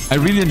 I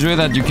really enjoy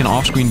that you can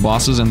off-screen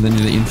bosses and then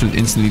they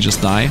instantly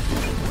just die.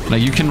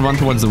 Like, you can run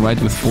towards the right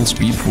with full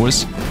speed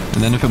force, and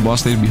then if a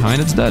boss stays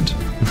behind, it's dead.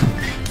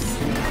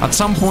 At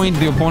some point,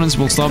 the opponents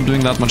will stop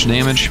doing that much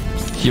damage.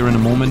 Here in a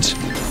moment,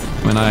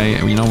 when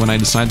I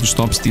decide to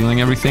stop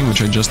stealing everything,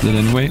 which I just did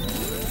anyway.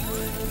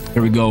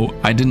 Here we go.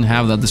 I didn't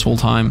have that this whole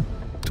time.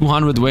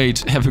 200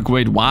 weight, epic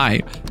weight.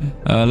 Why?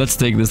 Let's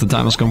take this. The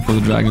time has come for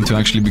the dragon to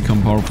actually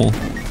become powerful.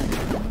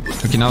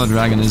 Okay, now the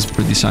dragon is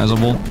pretty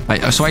sizable.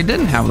 So I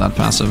didn't have that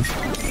passive,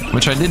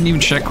 which I didn't even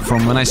check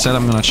from when I said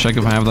I'm gonna check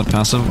if I have that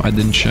passive. I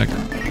didn't check.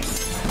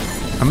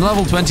 I'm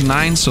level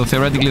 29, so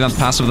theoretically that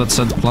passive that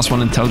said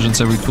 +1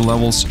 intelligence every 2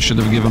 levels should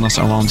have given us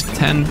around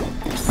 10,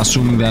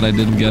 assuming that I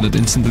didn't get it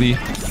instantly,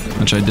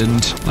 which I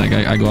didn't. Like,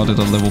 I got it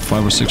at level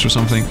 5 or 6 or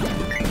something.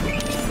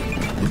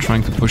 We're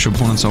trying to push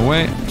opponents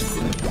away.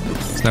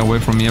 Stay away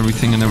from me,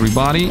 everything and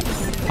everybody.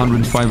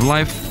 105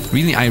 life.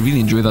 I really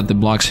enjoy that the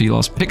blocks heal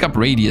us. Pickup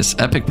radius.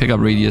 Epic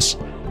pickup radius.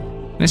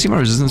 Can I see my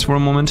resistance for a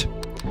moment?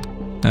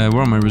 Where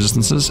are my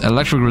resistances?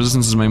 Electric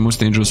resistance is my most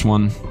dangerous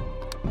one.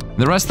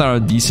 The rest are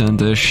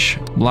decent-ish.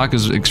 Black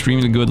is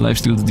extremely good.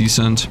 Lifesteal is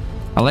decent.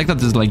 I like that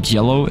there's like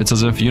yellow. It's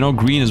as if, you know,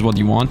 green is what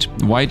you want.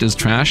 White is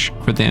trash.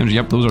 Crit damage.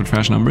 Yep, those are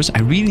trash numbers. I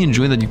really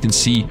enjoy that you can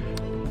see...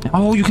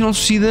 Oh, you can also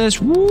see this.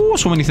 Woo,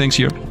 so many things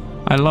here.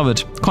 I love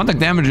it. Contact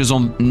damage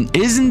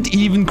isn't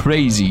even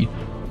crazy.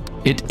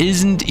 It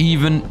isn't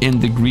even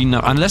in the green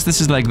now, unless this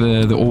is like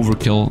the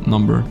overkill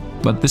number.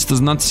 But this does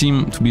not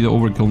seem to be the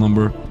overkill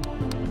number.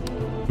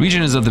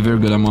 Regen is at a very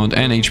good amount,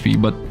 and HP,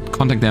 but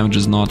contact damage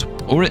is not.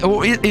 Or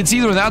it's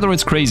either that or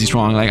it's crazy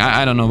strong. Like,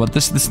 I don't know, but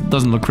this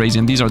doesn't look crazy,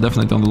 and these are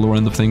definitely on the lower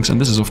end of things, and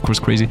this is of course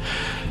crazy.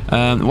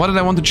 What did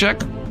I want to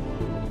check?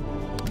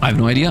 I have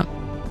no idea.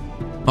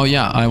 Oh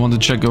yeah, I want to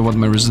check what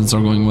my resistance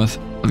are going with.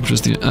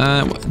 Electricity.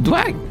 Do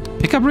I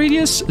pickup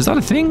radius? Is that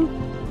a thing?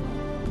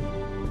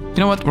 You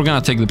know what? We're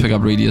gonna take the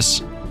pickup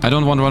radius. I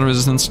don't want water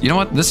resistance. You know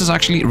what? This is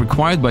actually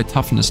required by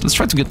toughness. Let's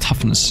try to get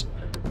toughness.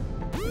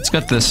 Let's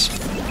get this.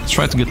 Let's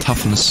try to get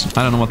toughness.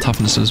 I don't know what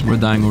toughness is. We're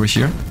dying over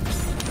here.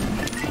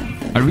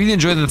 I really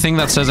enjoy the thing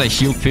that says I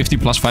heal 50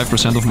 plus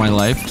 5% of my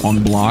life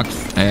on block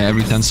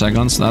every 10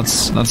 seconds.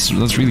 That's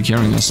really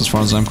carrying us as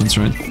far as I'm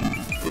concerned.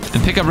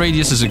 And pickup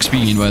radius is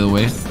XP, by the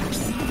way.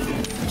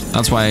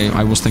 That's why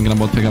I was thinking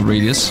about pickup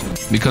radius.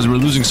 Because we're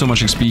losing so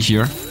much XP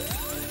here.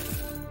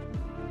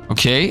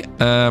 Okay,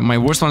 my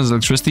worst one is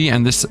electricity,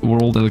 and this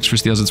world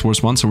electricity has its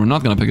worst one, so we're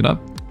not gonna pick it up.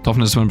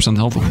 Toughness 20%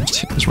 health. Oh,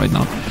 take this right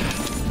now.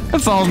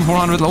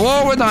 1,400.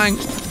 Whoa, we're dying.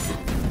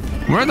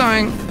 We're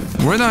dying.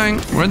 We're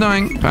dying. We're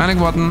dying. Panic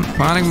button.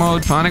 Panic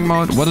mode. Panic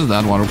mode. What is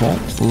that waterfall?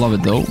 Love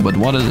it though, but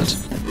what is it?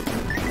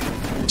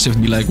 Sifd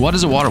be like, what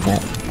is a waterfall?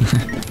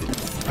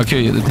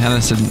 Okay,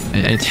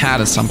 it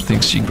had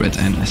something secret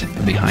and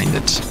behind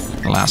it.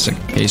 Classic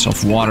case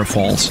of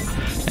waterfalls.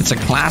 It's a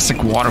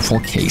classic waterfall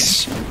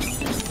case.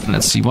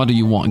 Let's see, what do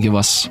you want? Give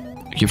us.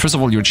 Okay, first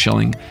of all, you're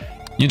chilling.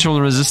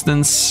 Neutral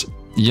resistance.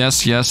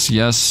 Yes, yes,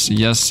 yes,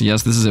 yes,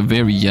 yes. This is a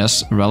very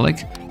yes.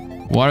 Relic.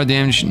 Water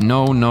damage.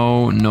 No,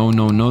 no, no,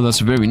 no, no. That's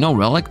very no.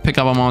 Relic. Pick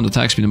up amount,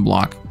 attack speed, and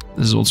block.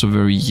 This is also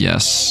very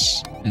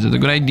yes. Is it a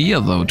good idea,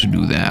 though, to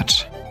do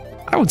that?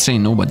 I would say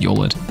no, but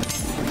YOLO it.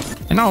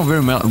 And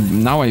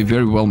now I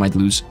very well might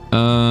lose.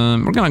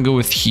 We're gonna go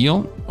with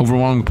heal.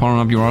 Overwhelming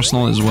powering up your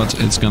arsenal is what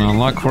it's gonna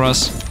unlock for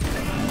us.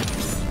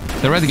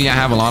 Theoretically, I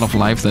have a lot of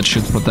life that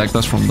should protect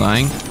us from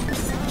dying.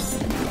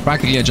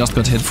 Practically, I just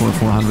got hit for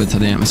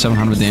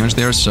 700 damage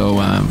there, so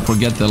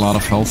forget the lot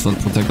of health that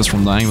protect us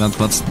from dying.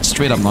 That's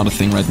straight up not a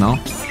thing right now.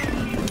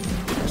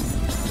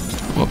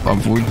 Whoop,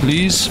 avoid,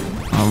 please.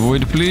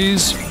 Avoid,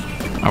 please.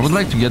 I would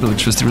like to get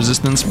electricity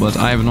resistance, but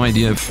I have no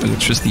idea if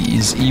electricity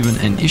is even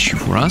an issue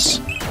for us.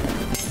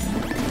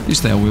 Please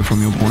stay away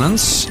from your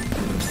opponents.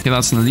 Okay,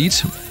 that's an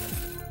elite.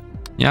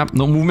 Yeah,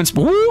 no movement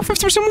speed. Ooh,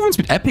 50% movement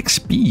speed. Epic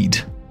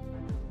speed.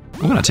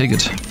 I'm gonna take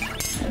it.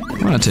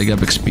 I'm gonna take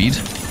epic speed.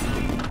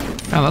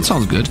 Yeah, that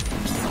sounds good.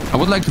 I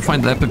would like to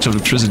find the epic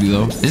electricity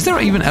though. Is there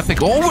even epic?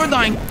 Oh, we're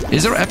dying!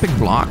 Is there epic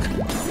block?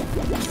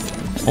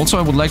 Also,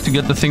 I would like to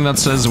get the thing that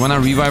says when I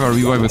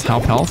revive with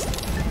half health.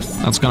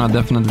 That's gonna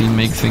definitely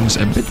make things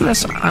a bit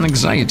less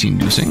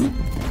anxiety-inducing.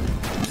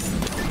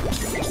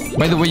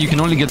 By the way, you can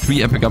only get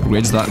 3 epic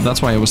upgrades.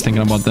 That's why I was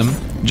thinking about them.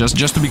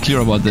 Just to be clear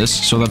about this,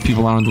 so that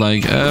people aren't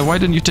like, why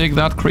didn't you take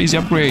that crazy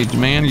upgrade,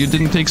 man? You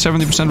didn't take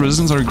 70%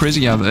 resistance. Are you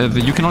crazy? Yeah,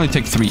 you can only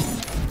take 3.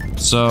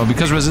 So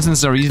because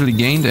resistances are easily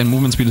gained and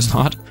movement speed is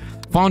not,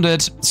 found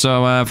it.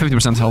 So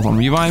 50% health on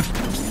revive.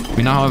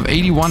 We now have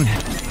 81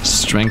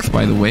 strength,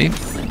 by the way.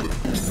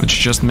 which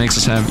just makes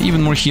us have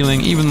even more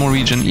healing, even more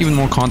regen, even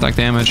more contact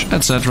damage,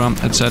 etc,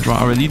 etc.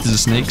 Our elite is a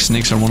snake.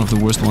 Snakes are one of the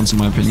worst ones in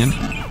my opinion,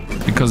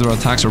 because their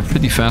attacks are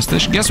pretty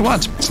fastish. Guess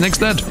what? Snake's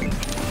dead.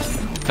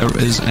 There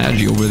is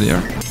Agi over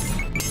there.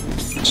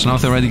 So now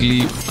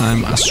theoretically,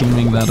 I'm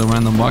assuming that a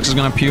random box is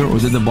gonna appear, or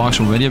did the box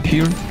already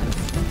appear?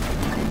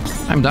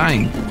 I'm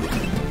dying.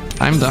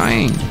 I'm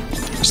dying.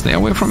 Stay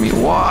away from me.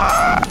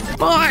 What?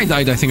 Oh, I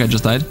died. I think I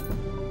just died.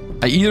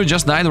 I either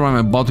just died or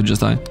I'm about to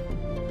just die.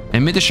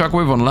 Emit a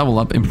shockwave on level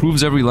up.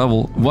 Improves every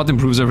level. What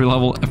improves every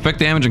level? Effect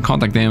damage and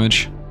contact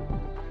damage.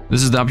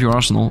 This is the up your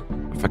arsenal.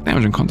 Effect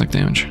damage and contact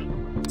damage.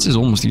 This is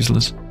almost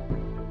useless.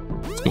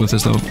 Let's go with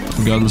this though,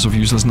 regardless of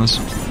uselessness.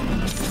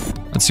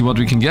 Let's see what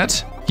we can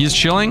get. He's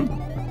chilling.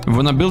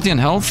 Vulnerability and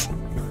health.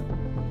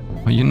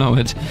 Oh, you know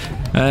it.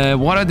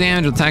 Water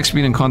damage, attack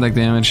speed and contact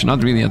damage.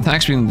 Not really.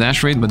 Attack speed and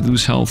dash rate, but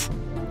lose health.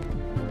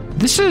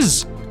 This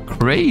is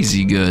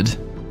crazy good.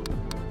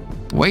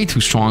 Way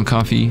too strong,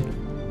 coffee.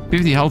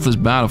 50 health is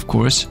bad, of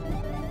course.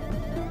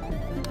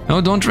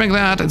 No, don't drink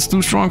that. It's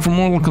too strong for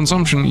mortal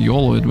consumption.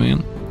 YOLO it,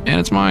 man. And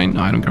it's mine.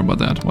 No, I don't care about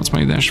that. What's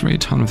my dash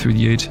rate?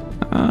 138.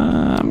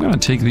 I'm gonna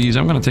take these.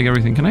 I'm gonna take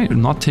everything. Can I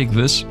not take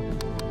this?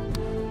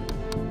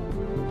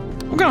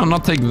 I'm gonna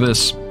not take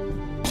this.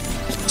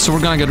 So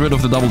we're gonna get rid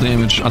of the double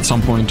damage at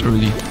some point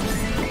early.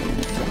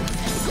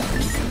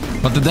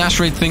 But the dash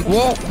rate thing...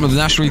 Whoa! The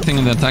dash rate thing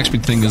and the attack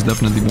speed thing is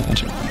definitely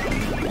bad.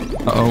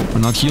 Uh-oh, we're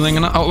not healing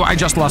enough. Oh, I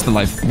just lost the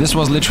life. This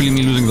was literally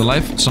me losing the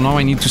life. So now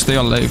I need to stay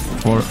alive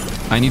for...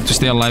 I need to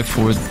stay alive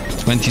for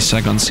 20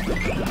 seconds.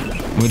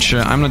 Which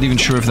I'm not even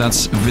sure if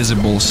that's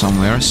visible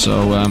somewhere.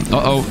 So,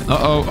 uh-oh,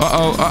 uh-oh,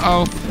 uh-oh,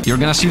 uh-oh. You're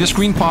gonna see the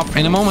screen pop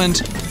in a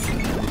moment.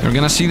 You're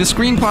gonna see the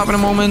screen pop in a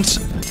moment.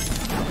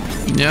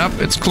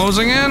 Yep, it's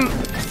closing in.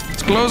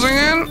 It's closing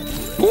in.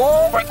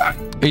 Whoa,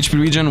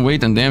 HP regen,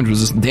 weight, and damage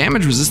resistance.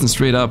 Damage resistance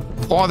straight up.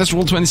 Oh, this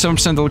rolled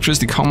 27%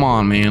 electricity. Come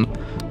on, man.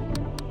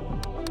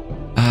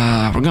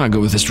 We're gonna go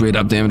with the straight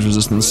up damage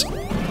resistance.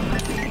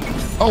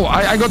 Oh,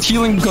 I got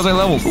healing because I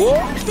leveled. Whoa,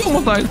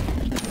 almost died.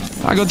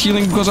 I got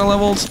healing because I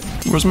leveled.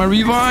 Where's my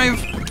revive?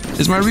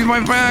 Is my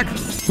revive back?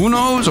 Who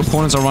knows?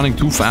 Opponents are running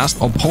too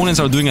fast. Opponents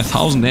are doing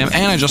 1,000 damage.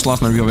 And I just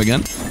lost my revive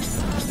again.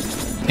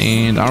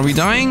 And are we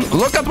dying?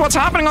 Look at what's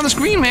happening on the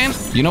screen, man.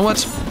 You know what?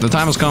 The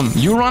time has come.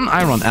 You run,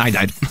 I run. I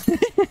died.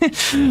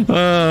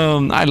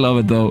 I love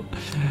it, though.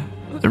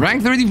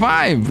 Rank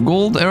 35.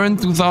 Gold, earned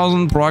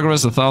 2,000.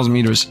 Progress, 1,000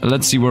 meters.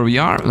 Let's see where we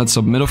are. Let's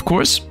submit, of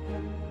course.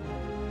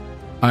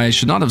 I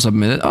should not have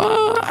submitted.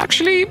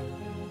 Actually...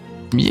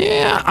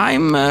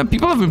 Yeah,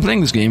 people have been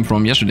playing this game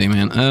from yesterday,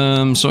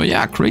 man. So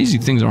yeah, crazy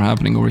things are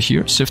happening over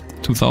here.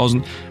 Sifd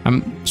 2000.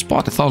 I'm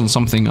spot 1,000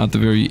 something at the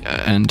very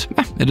end.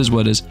 It is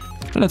what it is.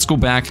 Let's go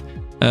back.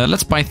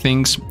 Let's buy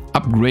things.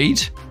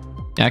 Upgrade.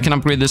 Yeah, I can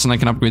upgrade this and I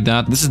can upgrade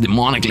that. This is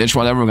demonic glitch,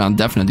 whatever. We're gonna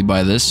definitely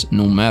buy this,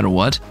 no matter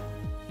what.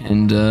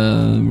 And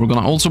we're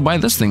gonna also buy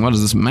this thing. What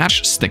is this?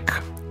 Matchstick.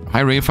 High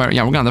rate fire.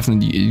 Yeah, we're gonna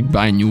definitely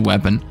buy a new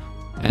weapon.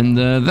 And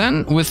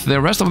then, with the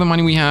rest of the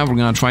money we have, we're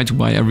gonna try to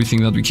buy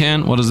everything that we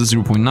can. What is this?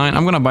 0.9.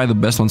 I'm gonna buy the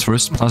best ones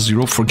first. Plus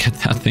 0, forget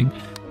that thing.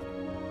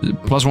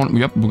 Plus 1,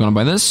 yep, we're gonna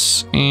buy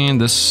this,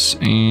 and this,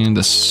 and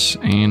this.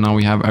 And now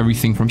we have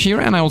everything from here,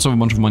 and I also have a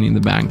bunch of money in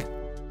the bank.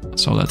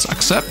 So let's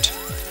accept.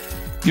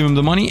 Give him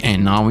the money,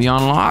 and now we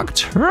unlocked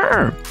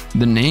her.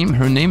 Her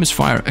name is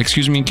Fire.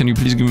 Excuse me, can you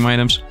please give me my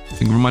items?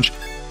 Thank you very much.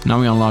 Now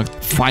we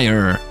unlocked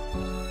Fire.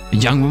 A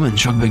young woman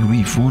shocked by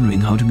grief, wondering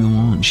how to go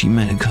on. She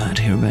met a cut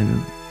here, baby.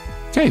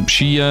 Okay,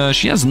 she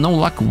has no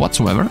luck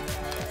whatsoever,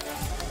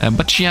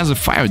 but she has a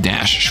fire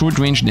dash, short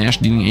range dash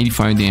dealing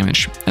 85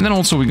 damage. And then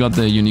also we got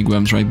the unique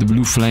weapons, right? The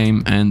blue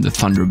flame and the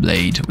thunder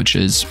blade, which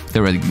is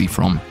theoretically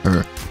from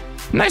her.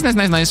 Nice, nice,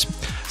 nice, nice.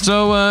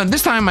 So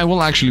this time I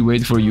will actually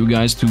wait for you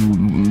guys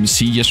to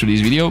see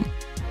yesterday's video,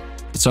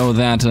 so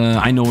that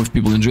I know if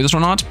people enjoy this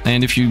or not.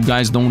 And if you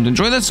guys don't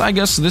enjoy this, I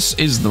guess this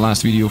is the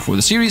last video for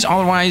the series.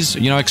 Otherwise,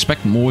 you know,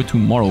 expect more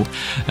tomorrow.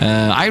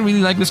 I really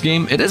like this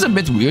game. It is a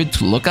bit weird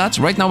to look at.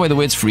 Right now, by the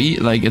way, it's free.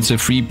 Like, it's a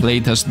free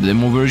playtest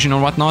demo version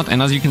or whatnot.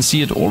 And as you can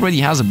see, it already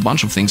has a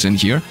bunch of things in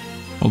here.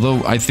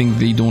 Although, I think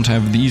they don't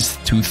have these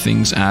two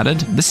things added.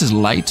 This is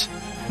light.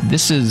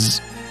 This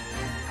is...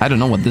 I don't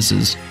know what this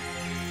is.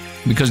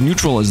 Because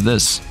neutral is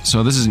this.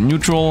 So this is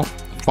neutral,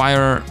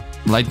 fire,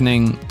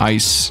 lightning,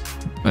 ice...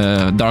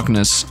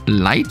 darkness,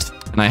 light,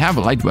 and I have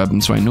a light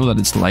weapon, so I know that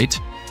it's light.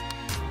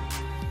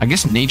 I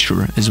guess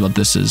nature is what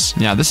this is.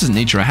 Yeah, this is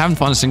nature. I haven't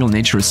found a single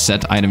nature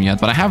set item yet,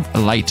 but I have a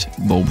light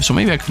bow, so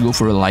maybe I could go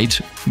for a light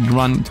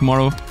run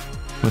tomorrow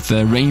with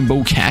the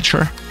rainbow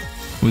catcher,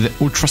 with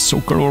the ultra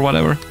soaker or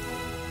whatever.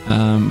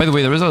 By the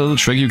way, there is a little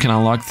trick you can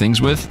unlock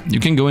things with.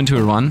 You can go into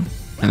a run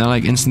and then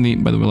like instantly,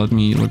 by the way, let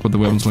me look what the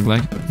weapons look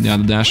like. Yeah,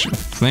 the dash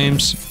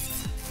flames.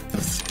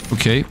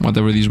 Okay,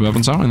 whatever these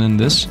weapons are, and then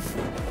this.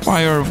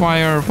 Fire,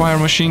 fire, fire,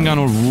 machine gun,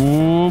 or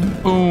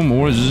boom,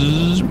 or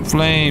zzz,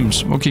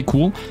 flames. Okay,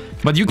 cool.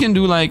 But you can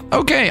do like,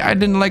 okay, I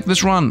didn't like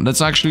this run. Let's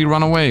actually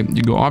run away.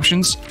 You go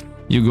options.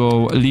 You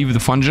go leave the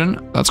Fungeon.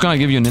 That's gonna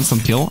give you an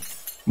instant kill.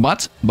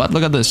 But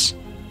look at this.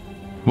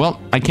 well,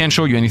 I can't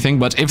show you anything,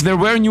 but if there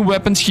were new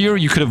weapons here,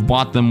 you could have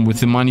bought them with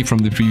the money from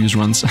the previous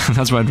runs.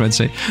 That's what I tried to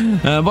say.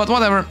 But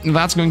whatever,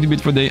 that's going to be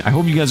it for today. I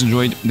hope you guys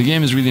enjoyed. The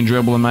game is really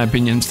enjoyable in my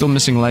opinion. I'm still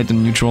missing light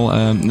and neutral,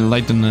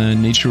 light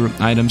and nature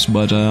items,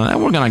 but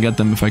we're gonna get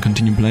them if I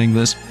continue playing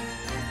this.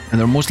 And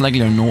there most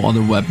likely are no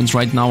other weapons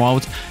right now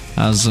out.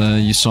 As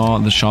you saw,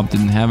 the shop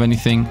didn't have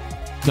anything.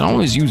 You can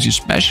always use your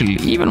special,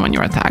 even when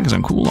your attack is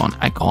on cooldown.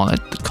 I call it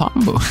the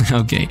combo.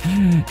 Okay.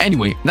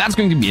 Anyway, that's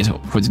going to be it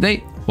for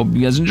today. Hope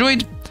you guys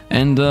enjoyed.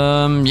 And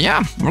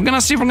yeah, we're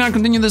gonna see if we're gonna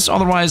continue this.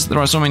 Otherwise, there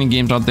are so many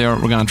games out there.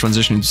 We're gonna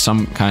transition into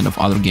some kind of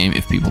other game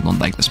if people don't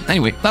like this.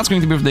 Anyway, that's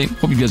going to be it for today.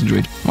 Hope you guys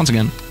enjoyed. Once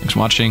again, thanks for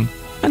watching,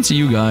 and see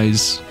you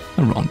guys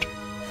around.